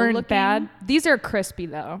really cool weren't looking. bad. These are crispy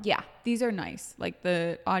though. Yeah, these are nice. Like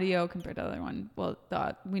the audio compared to the other one. Well,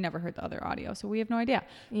 we never heard the other audio, so we have no idea.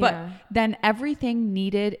 Yeah. But then everything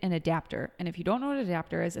needed an adapter, and if you don't know what an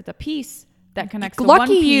adapter is, it's a piece that connects the one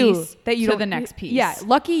piece to the next piece. Yeah,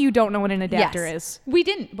 lucky you don't know what an adapter is. We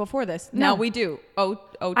didn't before this. No. Now we do.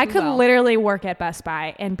 I could literally work at Best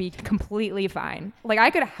Buy and be completely fine. Like I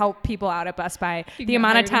could help people out at Best Buy. The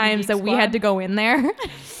amount of times that we had to go in there.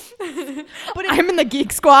 But I'm in the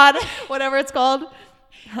geek squad, whatever it's called.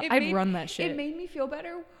 I'd run that shit. It made me feel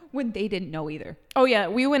better when they didn't know either. Oh yeah,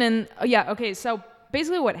 we went in. Okay, so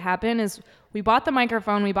basically what happened is we bought the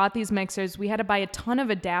microphone, we bought these mixers, we had to buy a ton of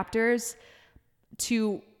adapters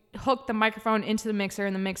to hook the microphone into the mixer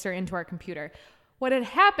and the mixer into our computer. What had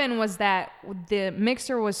happened was that the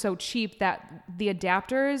mixer was so cheap that the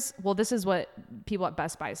adapters, well, this is what people at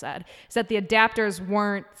Best Buy said, is that the adapters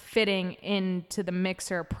weren't fitting into the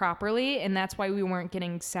mixer properly, and that's why we weren't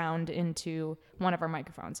getting sound into one of our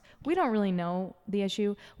microphones. We don't really know the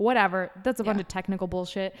issue. Whatever. That's a bunch of technical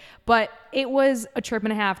bullshit. But it was a trip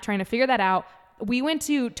and a half trying to figure that out. We went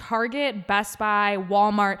to Target, Best Buy,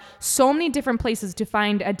 Walmart, so many different places to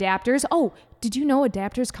find adapters. Oh, did you know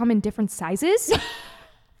adapters come in different sizes?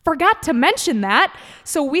 Forgot to mention that.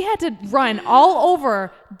 So we had to run all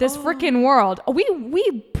over this freaking world.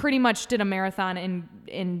 We pretty much did a marathon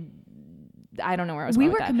in I don't know where I was going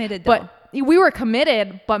with that. Committed though. But we were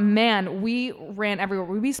committed, but man, we ran everywhere.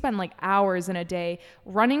 We spent like hours in a day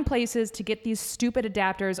running places to get these stupid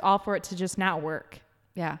adapters, all for it to just not work.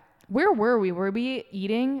 Yeah. Where were we? Were we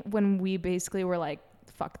eating when we basically were like,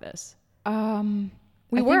 fuck this?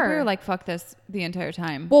 We were like, fuck this the entire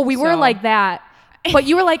time. Well, we were like that. But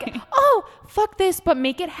you were like, oh, fuck this, but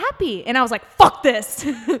make it happy. And I was like, fuck this.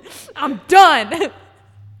 I'm done.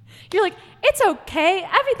 You're like, it's okay.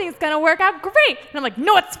 Everything's going to work out great. And I'm like,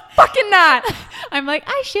 no, it's fucking not. I'm like,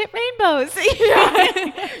 I shit rainbows.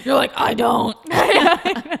 Yeah. You're like, I don't.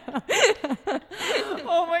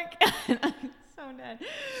 Oh my God. I'm so dead.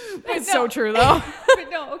 It's so true though.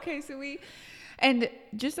 But no, okay. So and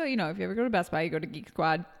just so you know, if you ever go to Best Buy, you go to Geek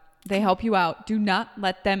Squad, they help you out. Do not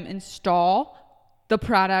let them install the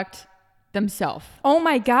product themselves. Oh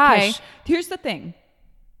my gosh. Okay? Here's the thing.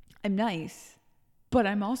 I'm nice, but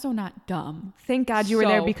I'm also not dumb. Thank God you were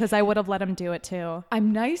there because I would have let him do it too.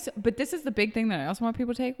 I'm nice, but this is the big thing that I also want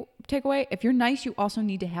people to take away. If you're nice, you also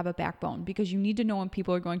need to have a backbone because you need to know when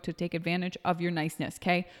people are going to take advantage of your niceness,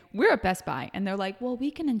 okay? We're at Best Buy, and they're like, well, we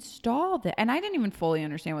can install that. And I didn't even fully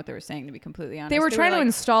understand what they were saying, to be completely honest. They were trying to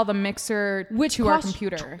install the mixer to our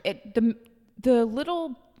computer. The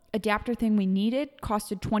little adapter thing we needed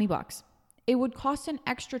costed $20. It would cost an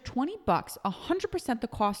extra $20, 100% the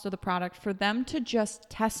cost of the product for them to just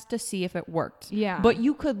test to see if it worked. Yeah. But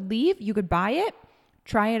you could leave, you could buy it,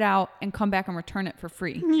 try it out, and come back and return it for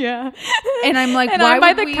free. Yeah. And I'm like, and why I'm by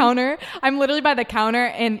would the we? counter. I'm literally by the counter,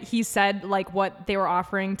 and he said like what they were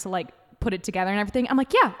offering to like put it together and everything. I'm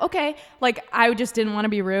like, yeah, okay. Like I just didn't want to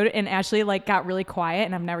be rude, and Ashley like got really quiet,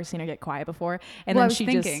 and I've never seen her get quiet before. And then she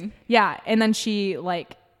just and then she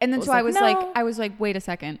like. And then was so like, I was like, wait a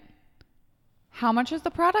second. How much is the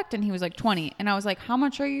product? And he was like 20. And I was like, how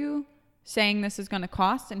much are you saying this is going to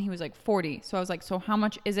cost? And he was like 40. So I was like, so how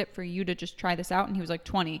much is it for you to just try this out? And he was like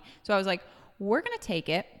 20. So I was like, we're going to take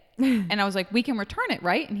it. And I was like, we can return it,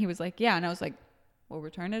 right? And he was like, yeah. And I was like, we'll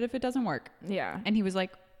return it if it doesn't work. Yeah. And he was like,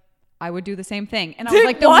 I would do the same thing. And I was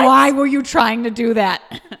like, then why were you trying to do that?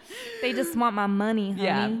 They just want my money, honey.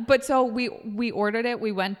 Yeah. But so we ordered it.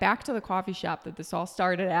 We went back to the coffee shop that this all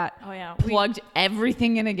started at. Oh yeah. Plugged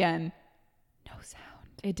everything in again. No sound.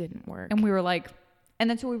 It didn't work. And we were like, and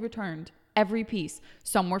then so we returned every piece.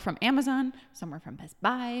 Some were from Amazon, some were from Best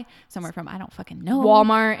Buy, some were from I don't fucking know.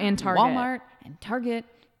 Walmart and Target.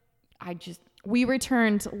 We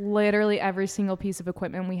returned literally every single piece of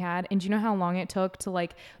equipment we had. And do you know how long it took to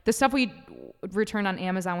like the stuff we returned on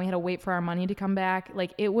Amazon? We had to wait for our money to come back.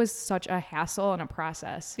 Like it was such a hassle and a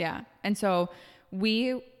process. Yeah. And so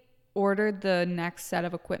we ordered the next set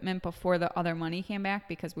of equipment before the other money came back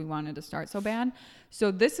because we wanted to start so bad.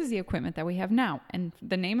 So this is the equipment that we have now. And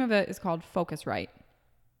the name of it is called Focusrite.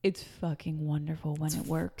 It's fucking wonderful when it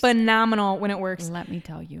works. Phenomenal when it works. Let me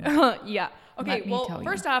tell you. Yeah. Okay, well,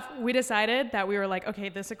 first off, we decided that we were like, okay,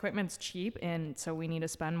 this equipment's cheap, and so we need to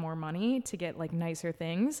spend more money to get like nicer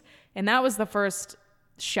things. And that was the first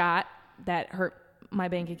shot that hurt my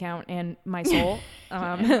bank account and my soul.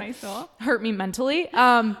 Hurt me mentally.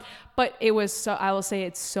 But it was so, I will say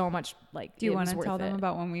it's so much like, do you want to tell them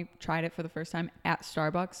about when we tried it for the first time at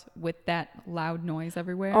Starbucks with that loud noise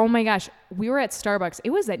everywhere? Oh my gosh. We were at Starbucks. It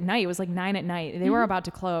was at night. It was like 9 p.m. They were about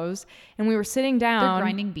to close, and we were sitting down. They're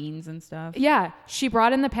grinding beans and stuff. Yeah. She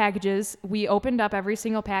brought in the packages. We opened up every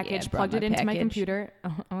single package, plugged it into my computer.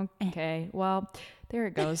 Okay. Well, there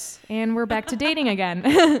it goes. And we're back to dating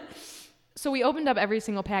again. So we opened up every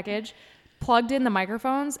single package, plugged in the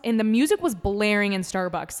microphones, and the music was blaring in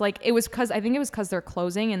Starbucks. Like it was I think it was because they're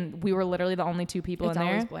closing, and we were literally the only two people in there.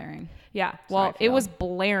 It's always blaring. Yeah. Well, it was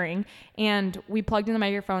blaring, and we plugged in the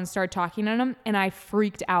microphones, started talking on them, and I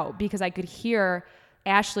freaked out because I could hear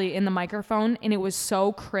Ashley in the microphone, and it was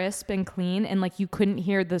so crisp and clean, and like you couldn't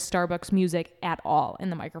hear the Starbucks music at all in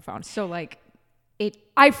the microphone. So like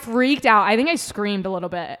I freaked out. I think I screamed a little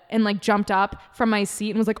bit and like jumped up from my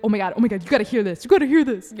seat and was like, oh my God, you gotta hear this.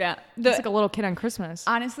 Yeah. It's like a little kid on Christmas.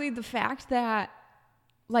 Honestly, the fact that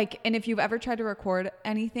like, and if you've ever tried to record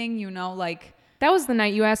anything, you know, like. That was the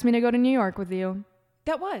night you asked me to go to New York with you.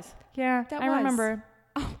 That was. Yeah, I remember.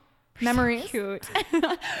 Oh, memories. So cute.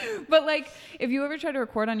 But like, if you ever try to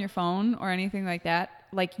record on your phone or anything like that,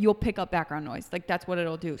 like you'll pick up background noise. Like that's what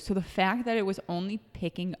it'll do. So the fact that it was only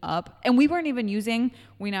picking up, and we weren't even using,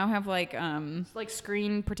 we now have like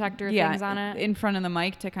screen protector things on it in front of the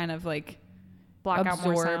mic to kind of like block out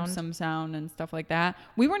more absorb sound. some sound and stuff like that.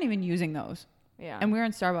 We weren't even using those. Yeah. And we were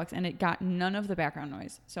in Starbucks and it got none of the background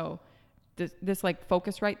noise. So this like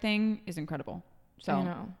Focusrite thing is incredible. So I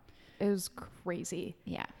know. It was crazy.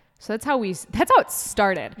 yeah. So that's how it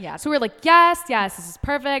started. Yeah. So we're like, yes, this is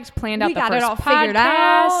perfect. Planned out We the got first it all podcast. figured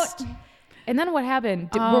out. And then what happened?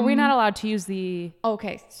 Were we not allowed to use the...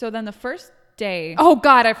 Okay. So then the first day. Oh,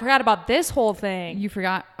 God, I forgot about this whole thing. You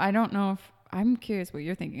forgot. I don't know if... I'm curious what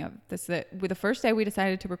you're thinking of. With the first day we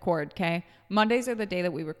decided to record, okay? Mondays are the day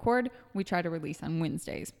that we record. We try to release on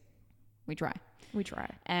Wednesdays. We try.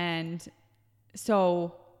 And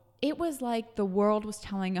so it was like the world was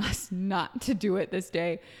telling us not to do it this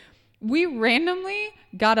day. We randomly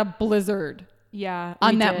got a blizzard. Yeah.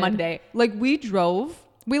 On that Monday. Like we drove.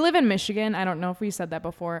 We live in Michigan. I don't know if we said that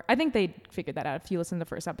before. I think they figured that out if you listen to the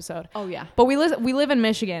first episode. Oh yeah. But we live in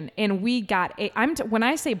Michigan, and we got when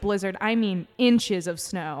I say blizzard, I mean inches of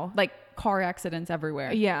snow. Like car accidents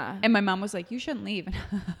everywhere. Yeah. And my mom was like, "You shouldn't leave."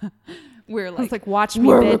 We're like, "Watch me,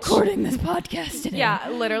 we're bitch." recording this podcast today. Yeah,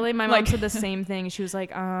 literally, my mom said the same thing. She was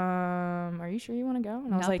like, "Are you sure you want to go?"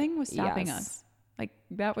 And I was like, nothing was stopping yes. us. Like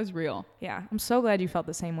that was real. Yeah, I'm so glad you felt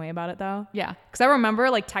the same way about it though. Yeah, because I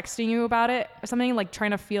remember like texting you about it or something, like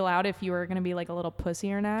trying to feel out if you were gonna be like a little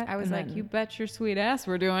pussy or not. I was like, "You bet your sweet ass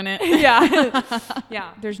we're doing it." Yeah,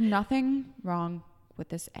 yeah. There's nothing wrong with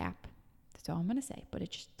this app. That's all I'm gonna say. But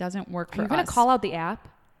it just doesn't work for us. Are you gonna call out the app?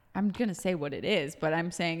 I'm gonna say what it is, but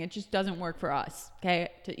I'm saying it just doesn't work for us. Okay,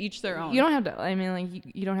 to each their own. You don't have to. I mean, like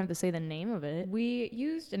you don't have to say the name of it. We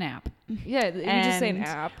used an app. Yeah, you just say an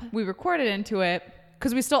app. We recorded into it.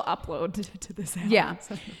 Because we still upload to this app. Yeah.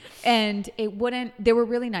 And it wouldn't, they were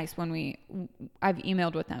really nice when I've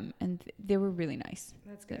emailed with them and they were really nice.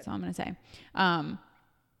 That's good. That's all I'm going to say.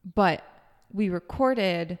 But we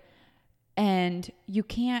recorded and you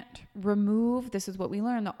can't remove, this is what we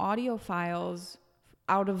learned, the audio files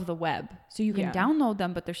out of the web. So you can download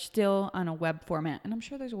them, but they're still on a web format. And I'm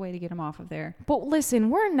sure there's a way to get them off of there. But listen,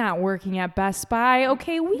 we're not working at Best Buy,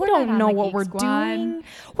 okay? We don't know what we're doing.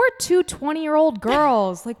 We're two 20-year-old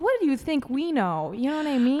girls. Like, what do you think we know? You know what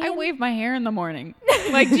I mean? I wave my hair in the morning.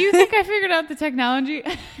 Like, do you think I figured out the technology?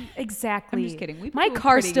 Exactly. I'm just kidding. My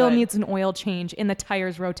car still needs an oil change and the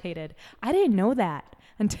tires rotated. I didn't know that.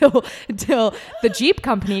 Until the Jeep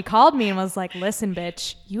company called me and was like, "Listen,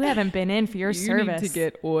 bitch, you haven't been in for your service. You need to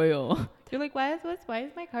get oil." You're like, why is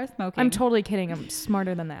my car smoking? I'm totally kidding. I'm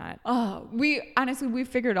smarter than that. Oh, we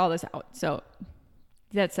figured all this out. So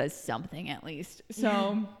that says something at least.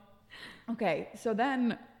 So, okay. So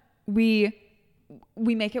then we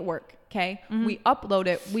make it work. Okay. Mm-hmm. We upload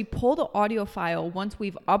it. We pull the audio file once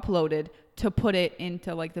we've uploaded to put it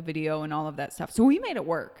into like the video and all of that stuff. So we made it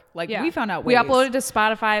work. Like we found out ways. We uploaded to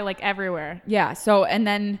Spotify, like everywhere. Yeah. So, and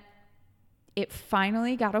then it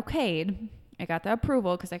finally got okayed. I got the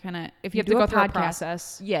approval because I kind of, if you have to go a through a podcast,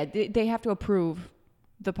 process. Yeah, they have to approve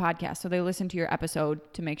the podcast. So they listen to your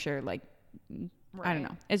episode to make sure, like, right. I don't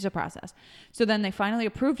know. It's a process. So then they finally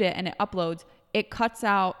approved it and it uploads. It cuts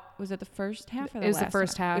out, was it the first half or the last? It was the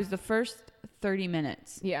first half. It was the first 30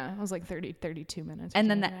 minutes. Yeah, it was like 32 minutes.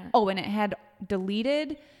 And then and it had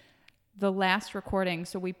deleted the last recording.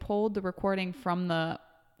 So we pulled the recording from the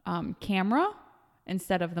camera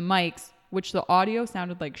instead of the mics, which the audio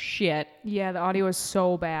sounded like shit. Yeah, the audio was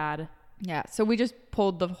so bad. Yeah, so we just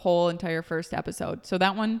pulled the whole entire first episode. So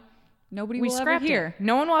that one, nobody will ever hear.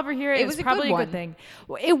 No one will ever hear it. It was probably a good thing.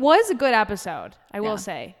 It was a good episode, I will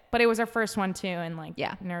say. But it was our first one too, and like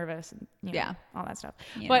nervous and all that stuff.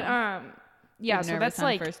 But so that's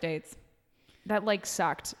like first dates. That like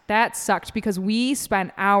sucked. That sucked because we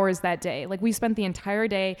spent hours that day. Like we spent the entire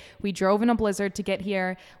day. We drove in a blizzard to get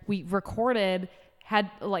here. We recorded,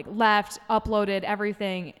 had like left, uploaded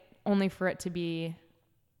everything, only for it to be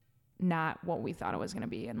not what we thought it was going to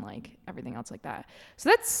be and like everything else like that. So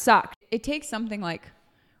that sucked. It takes something like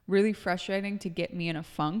really frustrating to get me in a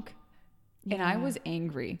funk. Yeah. And I was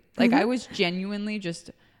angry. Like I was genuinely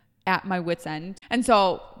just at my wit's end. And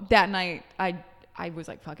so that night I was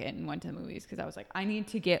like, fuck it, and went to the movies because I was like, I need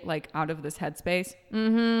to get like out of this headspace.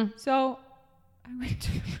 Mm-hmm. So I went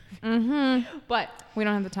to mm-hmm. But we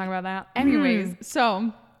don't have to talk about that. Anyways,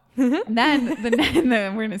 so then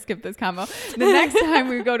we're going to skip this combo. The next time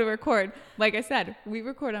we go to record, like I said, we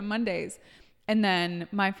record on Mondays. And then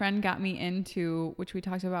my friend got me into, which we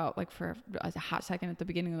talked about like for a hot second at the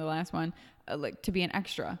beginning of the last one, like to be an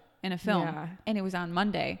extra in a film. Yeah. And it was on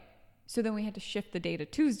Monday. So then we had to shift the day to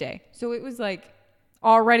Tuesday. So it was like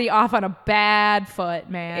already off on a bad foot,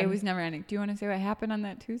 man. It was never ending. Do you want to say what happened on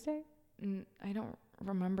that Tuesday? I don't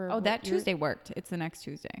remember. Oh, that Tuesday worked. It's the next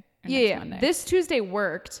Tuesday. Yeah. Monday. This Tuesday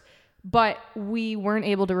worked, but we weren't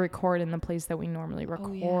able to record in the place that we normally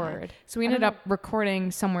record. Yeah. So we ended up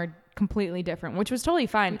recording somewhere completely different, which was totally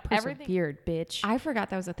fine. Persevered, bitch. I forgot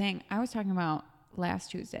that was a thing. I was talking about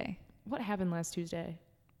last Tuesday. What happened last Tuesday?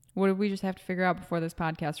 What did we just have to figure out before this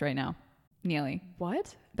podcast right now? Nealie.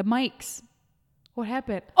 What? The mics. What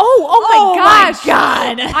happened? Oh my gosh. My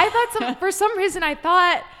God. I thought for some reason I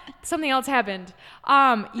thought something else happened.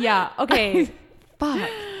 Yeah. Okay. Fuck.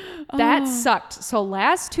 That sucked. So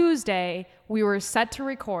last Tuesday we were set to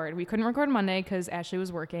record. We couldn't record Monday because Ashley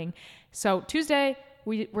was working. So Tuesday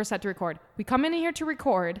we were set to record. We come in here to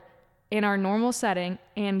record in our normal setting,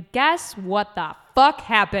 and guess what the fuck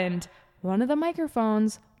happened? One of the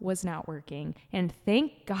microphones was not working. And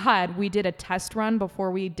thank God we did a test run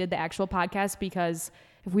before we did the actual podcast, because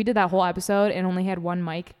if we did that whole episode and only had one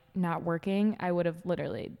mic not working, I would have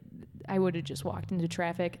just walked into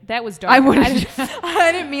traffic. That was dark.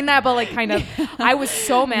 I didn't mean that, but like kind of. I was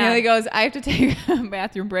so mad. Nealie goes, I have to take a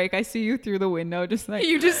bathroom break. I see you through the window, just like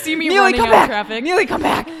you just see me Nealie, running come out of back. traffic. Nealie, come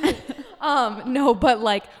back. No, but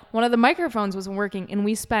like one of the microphones wasn't working, and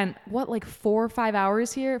we spent like 4 or 5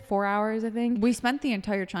 hours here, 4 hours, I think. We spent the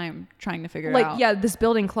entire time trying to figure it out. Like, yeah, this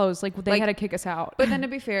building closed. Like they had to kick us out. But then to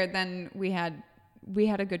be fair, then we had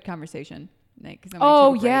a good conversation. Like,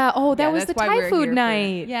 oh yeah. Oh, that was the Thai food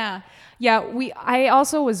night. Yeah. I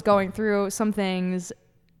also was going through some things,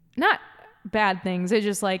 not bad things. It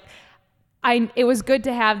just like, it was good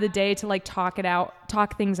to have the day to like talk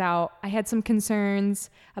things out. I had some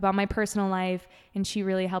concerns about my personal life, and she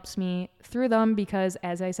really helps me through them because,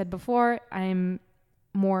 as I said before, I'm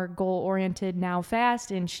more goal oriented now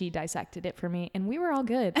fast, and she dissected it for me, and we were all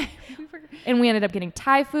good. And we ended up getting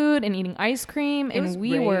Thai food and eating ice cream, and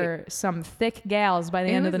we were some thick gals by the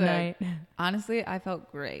end of the night. Honestly, I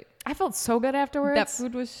felt great. I felt so good afterwards. That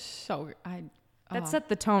food was so good. That set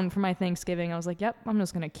the tone for my Thanksgiving. I was like, yep, I'm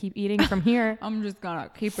just going to keep eating from here. I'm just going to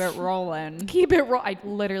keep it rolling. I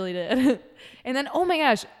literally did. And then, oh my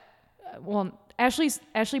gosh. Well,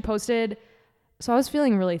 Ashley posted. So I was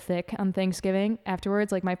feeling really thick on Thanksgiving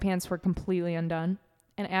afterwards. Like my pants were completely undone.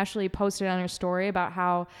 And Ashley posted on her story about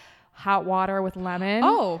how hot water with lemon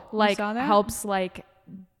like helps like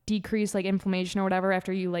decrease like inflammation or whatever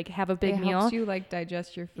after you like have a big meal. It helps you like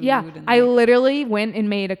digest your food. Yeah, and, I literally went and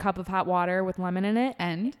made a cup of hot water with lemon in it,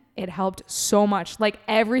 and it helped so much. Like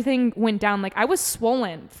everything went down. Like I was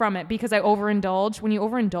swollen from it because I overindulged. When you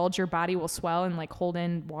overindulge, your body will swell and like hold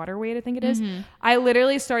in water weight, I think it is. Mm-hmm. I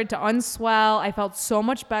literally started to unswell. I felt so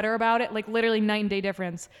much better about it. Like literally night and day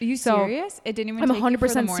difference. Are you serious? It didn't even. I'm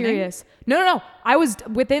 100% serious. No. I was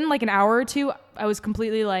within like an hour or two. I was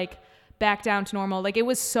completely like back down to normal. Like it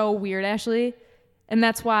was so weird, Ashley. And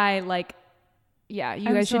that's why like, yeah,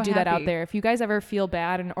 you guys should do that out there. If you guys ever feel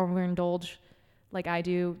bad and overindulge like I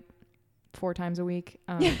do 4 times a week.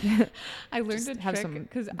 I learned a trick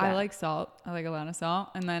because I like salt. I like a lot of salt.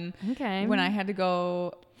 And then when I had to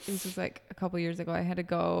go, this was like a couple years ago, I had to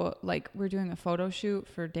go, like we're doing a photo shoot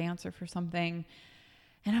for dance or for something.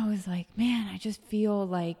 And I was like, man, I just feel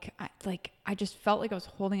like I just felt like I was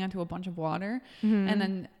holding onto a bunch of water. Mm-hmm. And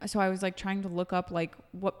then, so I was like trying to look up like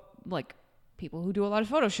what like people who do a lot of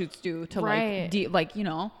photo shoots do to like, you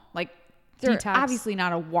know, like they're detox. Obviously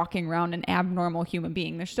not a walking around an abnormal human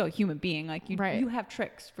being. They're still a human being. Like you have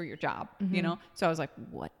tricks for your job, mm-hmm. you know? So I was like,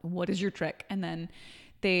 what is your trick? And then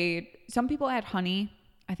some people add honey.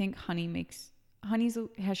 I think honey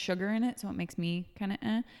has sugar in it, so it makes me kind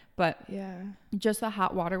of but yeah, just the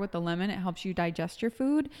hot water with the lemon, it helps you digest your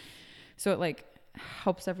food, so it like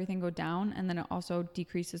helps everything go down, and then it also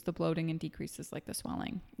decreases the bloating and decreases like the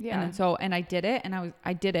swelling. Yeah. And then I did it,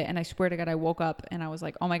 and I swear to God, I woke up and I was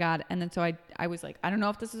like, oh my God. And then so I was like, I don't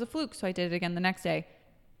know if this is a fluke, so I did it again the next day,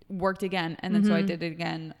 worked again, and then so I did it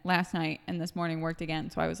again last night, and this morning worked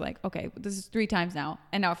again. So I was like, okay, this is 3 times now.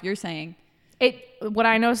 And now if you're saying what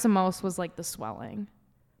I noticed the most was like the swelling.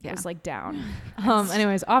 Yeah. It was like down.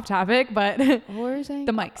 Anyways, off topic, but what were you saying?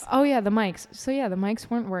 The mics. Oh yeah, the mics. So yeah, the mics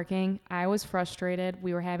weren't working. I was frustrated.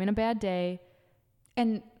 We were having a bad day.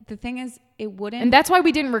 And the thing is, it wouldn't. And that's why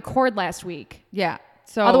we didn't record last week. Yeah.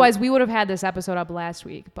 So otherwise we would have had this episode up last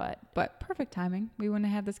week, but perfect timing. We wouldn't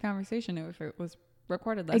have had this conversation if it was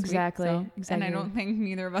recorded last week. Exactly. And I don't think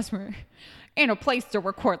neither of us were in a place to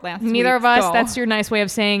record last week. Neither of us. So. That's your nice way of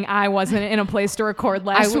saying I wasn't in a place to record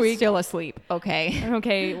last week. I was still asleep. Okay.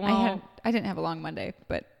 Okay. Well, I didn't have a long Monday,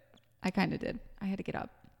 but I kind of did. I had to get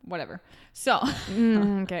up. Whatever. So.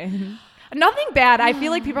 Okay. Nothing bad. I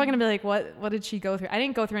feel like people are going to be like, what did she go through? I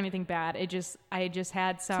didn't go through anything bad. I just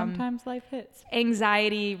had some. Sometimes life hits.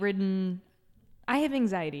 Anxiety ridden I have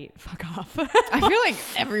anxiety. Fuck off. I feel like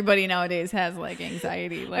everybody nowadays has like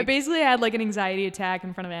anxiety. I Like, basically had like an anxiety attack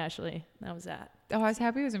in front of Ashley. That was that. oh, I was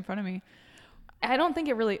happy it was in front of me. I don't think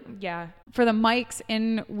it really, yeah. For the mics,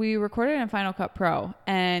 we recorded in Final Cut Pro,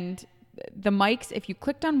 and the mics, if you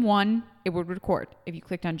clicked on one, it would record. If you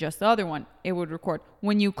clicked on just the other one, it would record.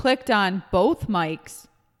 When you clicked on both mics,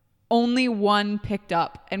 only one picked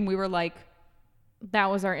up, and we were like, That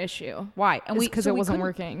was our issue. why? And Because so it wasn't couldn't-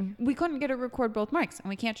 working. We couldn't get to record both mics, and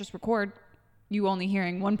we can't just record you only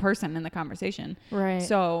hearing one person in the conversation. Right.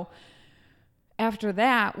 So after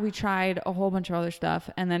that, we tried a whole bunch of other stuff,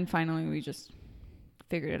 and then finally we just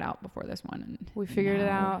figured it out before this one. And We figured it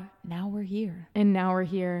out. Now we're here. And now we're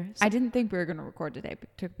here. So I didn't think we were going to record today,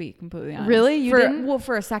 to be completely honest. Really? You didn't? Well,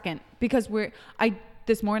 for a second, because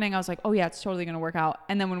this morning I was like, oh yeah, it's totally going to work out.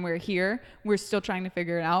 And then when we're here, we're still trying to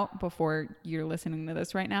figure it out before you're listening to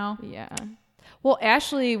this right now. Yeah. Well,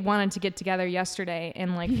 Ashley wanted to get together yesterday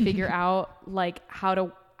and like figure out like how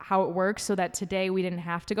it works so that today we didn't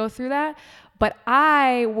have to go through that. But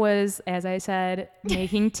I was, as I said,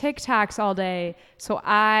 making TikToks all day. So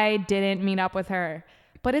I didn't meet up with her.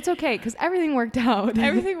 But it's okay because everything worked out.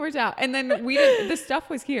 Everything worked out. And then the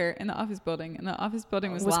stuff was here in the office building, and the office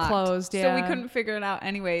building was locked. Closed, yeah. So we couldn't figure it out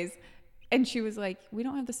anyways. And she was like, we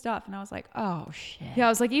don't have the stuff. And I was like, oh shit. Yeah, I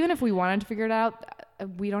was like, even if we wanted to figure it out,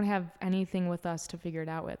 we don't have anything with us to figure it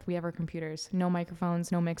out with. We have our computers, no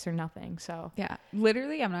microphones, no mixer, nothing. So yeah,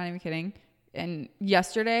 literally, I'm not even kidding. And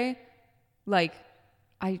yesterday, like,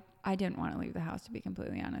 I didn't want to leave the house, to be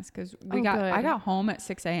completely honest, because I got home at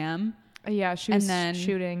 6 a.m. Yeah, she was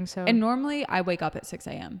shooting. So and normally I wake up at 6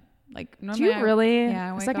 a.m. Like, do normally you really?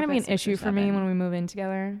 Yeah, is that gonna be an issue for me when we move in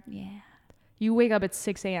together? Yeah. You wake up at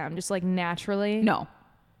 6 a.m. just like naturally? No.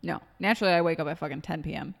 Naturally, I wake up at fucking 10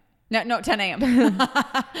 p.m. No, 10 a.m.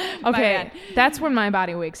 Okay, that's when my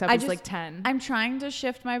body wakes up. It's like 10. I'm trying to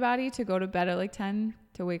shift my body to go to bed at like 10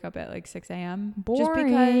 to wake up at like 6 a.m.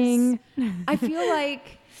 Boring. Just because I feel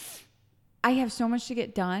like I have so much to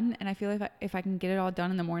get done, and I feel like if I can get it all done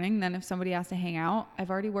in the morning, then if somebody has to hang out, I've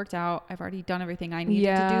already worked out, I've already done everything I needed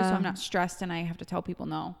to do, so I'm not stressed and I have to tell people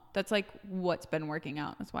no. That's like what's been working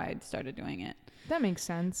out. That's why I started doing it. That makes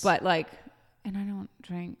sense. But like, and I don't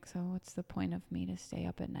drink, so what's the point of me to stay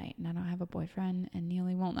up at night? And I don't have a boyfriend, and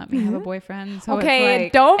Nealie won't let me have a boyfriend. So okay, it's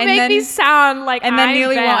like, don't make me sound like and then I'm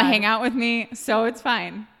Nealie bad. won't hang out with me, so it's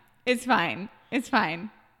fine. It's fine. It's fine.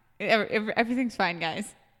 Everything's fine,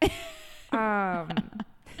 guys.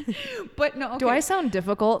 But no, okay. Do I sound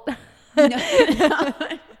difficult? No.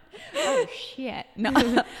 Oh shit. No.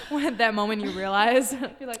 At that moment you realize.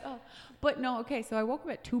 You're like, oh. But no, okay, so I woke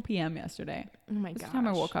up at 2 p.m. yesterday. Oh my god. That's the time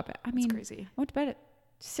I woke up at. I mean, that's crazy. I went to bed at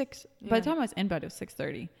 6. Yeah. By the time I was in bed, it was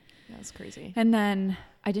 6:30. That's crazy. And then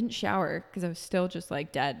I didn't shower because I was still just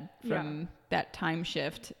like dead from that time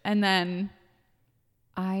shift. And then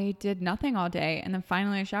I did nothing all day. And then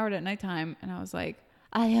finally I showered at nighttime, and I was like,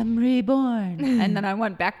 I am reborn. And then I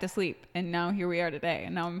went back to sleep, and now here we are today,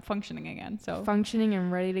 and now I'm functioning again. So functioning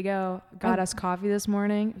and ready to go. Got us coffee this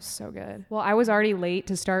morning. It was so good. Well, I was already late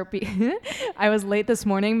to start. I was late this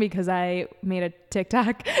morning because I made a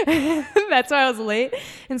TikTok. That's why I was late.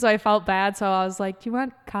 And so I felt bad. So I was like, do you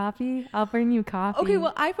want coffee? I'll bring you coffee. okay,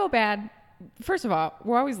 well, I feel bad. First of all,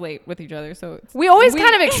 we're always late with each other, so we always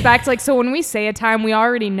kind of expect, like, so when we say a time, we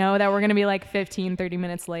already know that we're going to be like 15, 30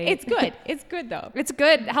 minutes late. it's good. It's good, though. It's a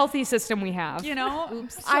good, healthy system we have. You know?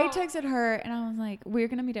 Oops. I texted her, and I was like, we're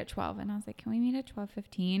going to meet at 12. And I was like, can we meet at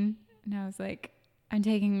 12:15? And I was like, I'm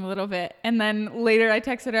taking a little bit. And then later I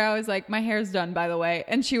texted her, I was like, my hair's done, by the way.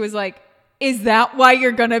 And she was like, is that why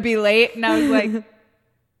you're going to be late? And I was like,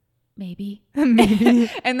 maybe. Maybe.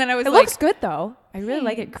 And then I was It like, looks good, though. I really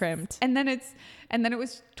like it crimped. And then it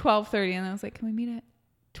was 12:30, and I was like, can we meet at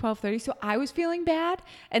 12:30? So I was feeling bad,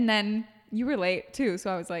 and then you were late too,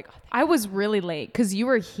 so I was like, I was really late because you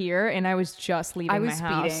were here and I was just leaving I was my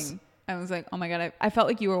house. speeding. I was like, oh my god, I felt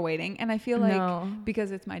like you were waiting, and I feel like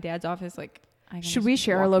because it's my dad's office, like, should we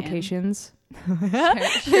share our locations?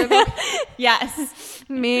 Yes,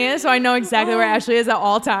 me, so I know exactly where Ashley is at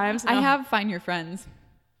all times. I have Find Your Friends.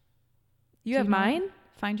 You have mine?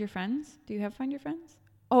 Find Your Friends? Do you have Find Your Friends?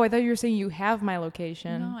 Oh, I thought you were saying you have my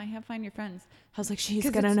location. No, I have Find Your Friends. I was like, she's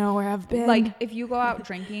gonna know where I've been. Like, if you go out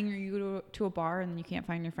drinking or you go to a bar and you can't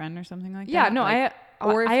find your friend or something like that. Yeah, no, like,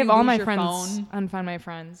 I have all my friends on Find My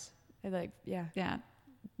Friends. Yeah.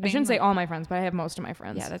 I shouldn't say all my friends, but I have most of my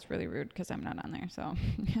friends. Yeah, that's really rude because I'm not on there. So.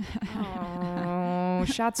 Oh,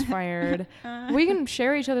 shots fired. We can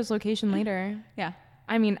share each other's location later. Yeah.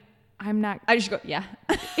 I mean, I'm not. I just go, yeah.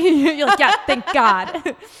 You're like, yeah, thank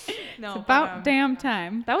God. No, it's about damn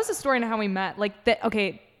time. That was the story on how we met. Like,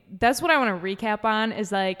 okay, that's what I want to recap on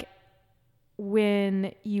is like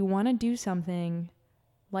when you want to do something,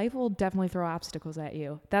 life will definitely throw obstacles at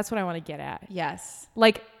you. That's what I want to get at. Yes.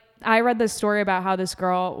 Like I read this story about how this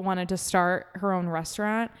girl wanted to start her own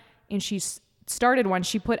restaurant and she started one.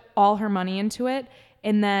 She put all her money into it.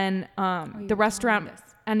 And then the restaurant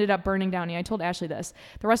ended up burning down. Yeah, I told Ashley this.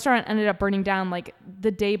 The restaurant ended up burning down like the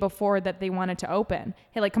day before that they wanted to open.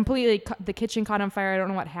 It like completely, the kitchen caught on fire. I don't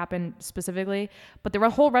know what happened specifically, but the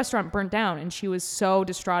whole restaurant burnt down and she was so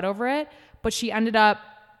distraught over it. But she ended up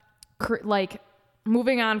like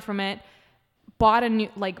moving on from it, bought a new,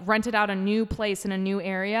 like rented out a new place in a new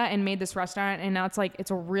area and made this restaurant. And now it's like, it's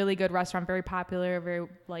a really good restaurant, very popular, very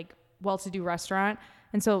like well-to-do restaurant.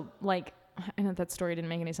 And so like, I know that story didn't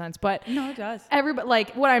make any sense, but no, it does. Everybody,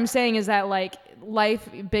 like what I'm saying is that like life,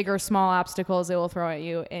 big or small obstacles it will throw at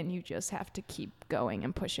you and you just have to keep going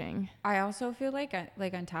and pushing. I also feel like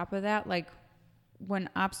on top of that, like when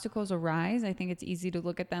obstacles arise, I think it's easy to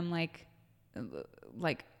look at them like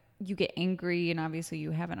you get angry and obviously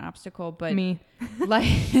you have an obstacle, but me like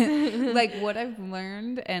what I've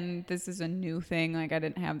learned, and this is a new thing, like I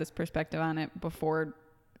didn't have this perspective on it before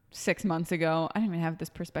 6 months ago. I didn't even have this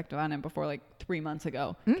perspective on it before like 3 months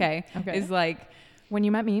ago. Okay. Is like when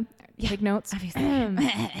you met me, take notes. Obviously.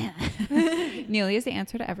 Nealie is the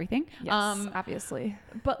answer to everything. Yes, obviously.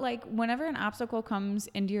 But like whenever an obstacle comes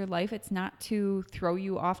into your life, it's not to throw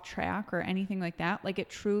you off track or anything like that. Like it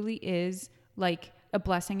truly is like a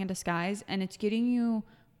blessing in disguise, and it's getting you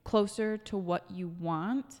closer to what you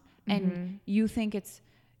want. And you think it's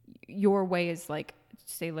your way is like,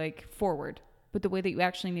 say like forward, but the way that you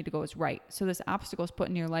actually need to go is right. So this obstacle is put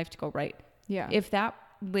in your life to go right. Yeah. If that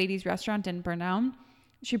lady's restaurant didn't burn down,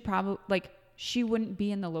 she probably she wouldn't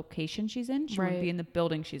be in the location she's in. She wouldn't be in the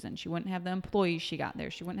building she's in. She wouldn't have the employees she got there.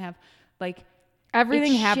 She wouldn't have like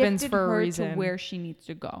everything happens for a reason to where she needs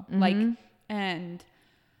to go. Like, and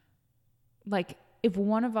like if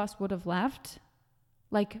one of us would have left,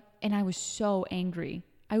 like, and I was so angry.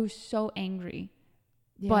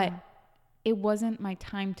 But it wasn't my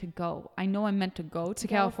time to go. I know I'm meant to go to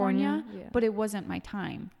California, but it wasn't my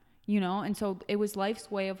time, you know? And so it was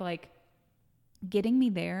life's way of like getting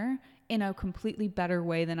me there in a completely better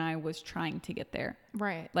way than I was trying to get there.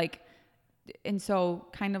 Right. Like, and so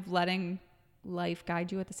kind of letting life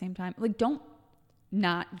guide you at the same time. Like, don't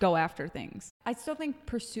not go after things. I still think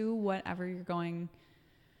pursue whatever you're going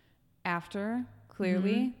after.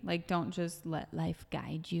 Clearly, like don't just let life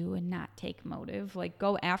guide you and not take motive. Like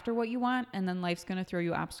go after what you want, and then life's going to throw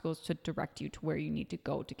you obstacles to direct you to where you need to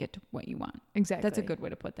go to get to what you want. Exactly. That's a good way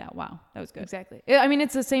to put that. Wow. That was good. Exactly. I mean,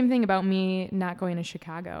 it's the same thing about me not going to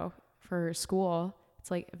Chicago for school.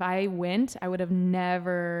 It's like if I went, I would have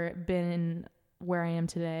never been where I am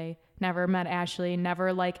today. Never met Ashley,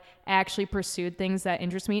 never like actually pursued things that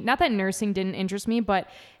interest me. Not that nursing didn't interest me, but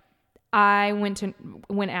I went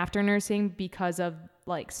after nursing because of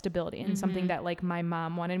like stability and something that like my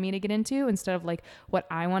mom wanted me to get into instead of like what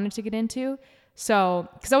I wanted to get into. So,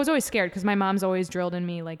 cause I was always scared cause my mom's always drilled in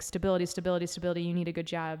me like stability. You need a good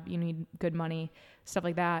job. You need good money, stuff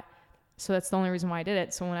like that. So that's the only reason why I did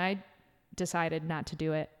it. So when I decided not to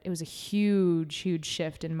do it, it was a huge, huge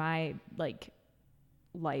shift in my like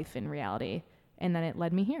life and reality. And then it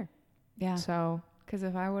led me here. Yeah. So because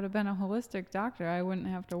if I would have been a holistic doctor, I wouldn't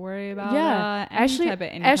have to worry about any type of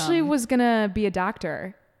income. Ashley was gonna be a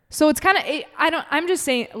doctor, so it's kind of I'm just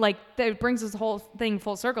saying like that brings this whole thing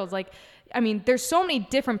full circle. It's like I mean, there's so many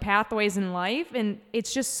different pathways in life, and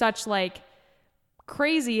it's just such like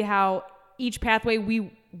crazy how each pathway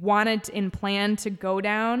we wanted and planned to go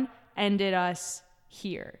down ended us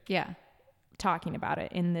here. Yeah, talking about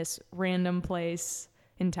it in this random place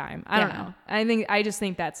in time. I don't know. I just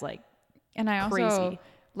think that's like. And I also crazy.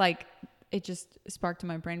 Like it just sparked in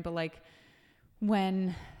my brain, but like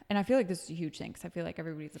and I feel like this is a huge thing because I feel like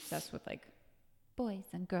everybody's obsessed with like boys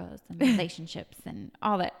and girls and relationships and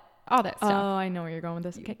all that stuff. Oh, I know where you're going with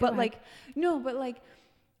this. Okay, but like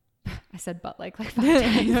I said but like 5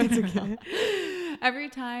 times. Okay. Every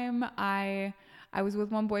time I was with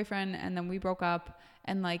one boyfriend and then we broke up,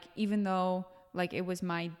 and like even though like it was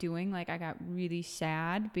my doing, like I got really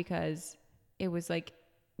sad because it was like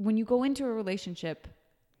when you go into a relationship,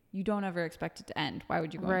 you don't ever expect it to end. Why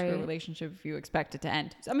would you go into a relationship if you expect it to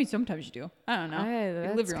end? I mean, sometimes you do. I don't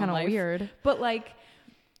know. That's kind of weird. But like,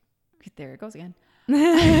 there it goes again.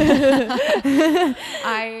 I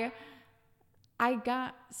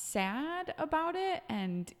got sad about it,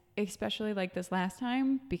 and especially like this last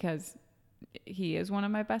time because he is one of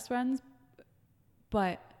my best friends.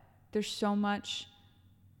 But there's so much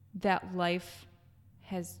that life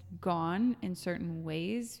has gone in certain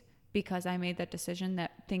ways because I made that decision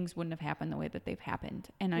that things wouldn't have happened the way that they've happened.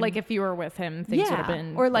 And like if you were with him, things would have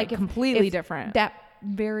been or like completely if different. That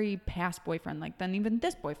very past boyfriend, like then even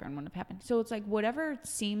this boyfriend wouldn't have happened. So it's like whatever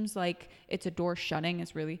seems like it's a door shutting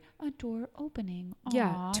is really a door opening. Aww,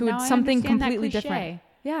 yeah, to something completely different.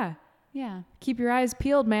 Yeah. Yeah. Keep your eyes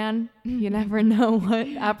peeled, man. You never know what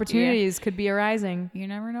opportunities could be arising. You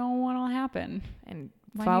never know what'll happen. And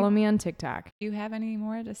follow me on TikTok. Do you have any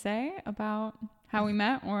more to say about how we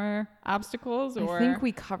met or obstacles? Or I think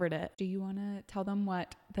we covered it. Do you want to tell them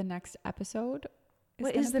what the next episode is?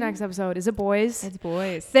 What is the next episode? Is it boys? It's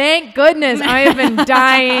boys. Thank goodness. I have been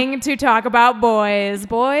dying to talk about boys.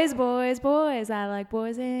 Boys, boys, boys. I like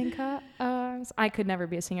boys in cars. I could never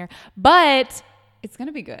be a singer, but it's going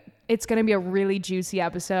to be good. It's going to be a really juicy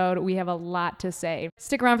episode. We have a lot to say.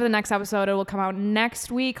 Stick around for the next episode. It will come out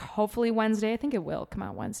next week, hopefully Wednesday. I think it will come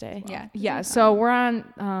out Wednesday. Yeah. Yeah. So we're on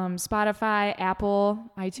Spotify, Apple,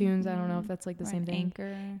 iTunes. I don't know if that's like the same thing.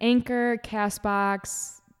 Anchor,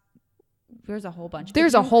 Castbox. There's a whole bunch.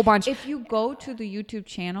 There's a whole bunch. If you go to the YouTube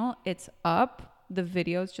channel, it's up. The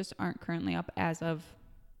videos just aren't currently up as of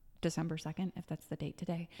December 2nd, if that's the date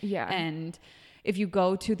today. Yeah. And if you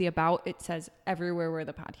go to the about, it says everywhere where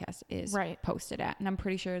the podcast is posted at. And I'm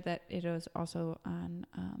pretty sure that it is also on,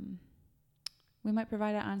 we might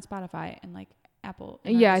provide it on Spotify and like Apple.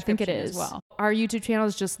 Yeah, I think it is. As well. Our YouTube channel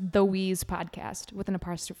is just The Weeze Podcast with an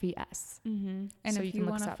apostrophe S. Mm-hmm. And so if you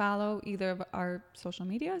want to follow either of our social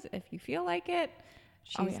medias, if you feel like it,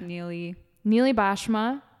 she's Nealie. Nealie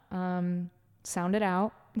Bashma. Sound it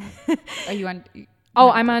out. Are you on?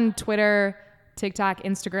 I'm on Twitter, TikTok,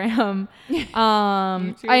 Instagram.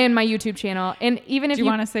 I am my YouTube channel. And even if you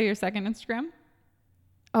want to say your second Instagram?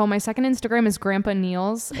 Oh, my second Instagram is Grandpa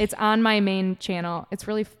Neils. It's on my main channel. It's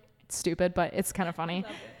really stupid, but it's kind of funny.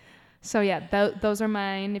 So yeah, those are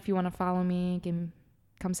mine. If you want to follow me,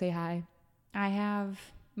 come say hi. I have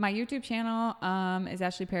my YouTube channel is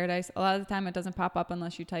Ashley Paradise. A lot of the time it doesn't pop up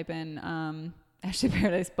unless you type in Ashley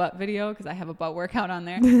Paradise butt video because I have a butt workout on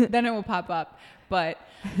there. Then it will pop up. But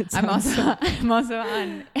I'm also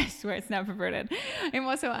on, I swear it's not perverted. I'm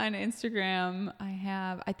also on Instagram.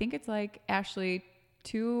 I think it's like Ashley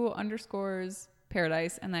 2_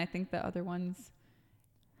 Paradise. And I think the other one's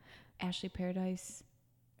Ashley Paradise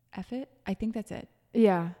F it. I think that's it.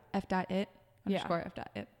 Yeah. F.it.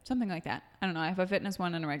 _F.it. Something like that. I don't know. I have a fitness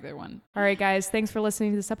one and a regular one. All right, guys. Thanks for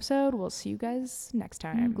listening to this episode. We'll see you guys next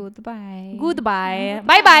time. Goodbye. Goodbye.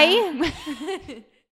 Bye-bye.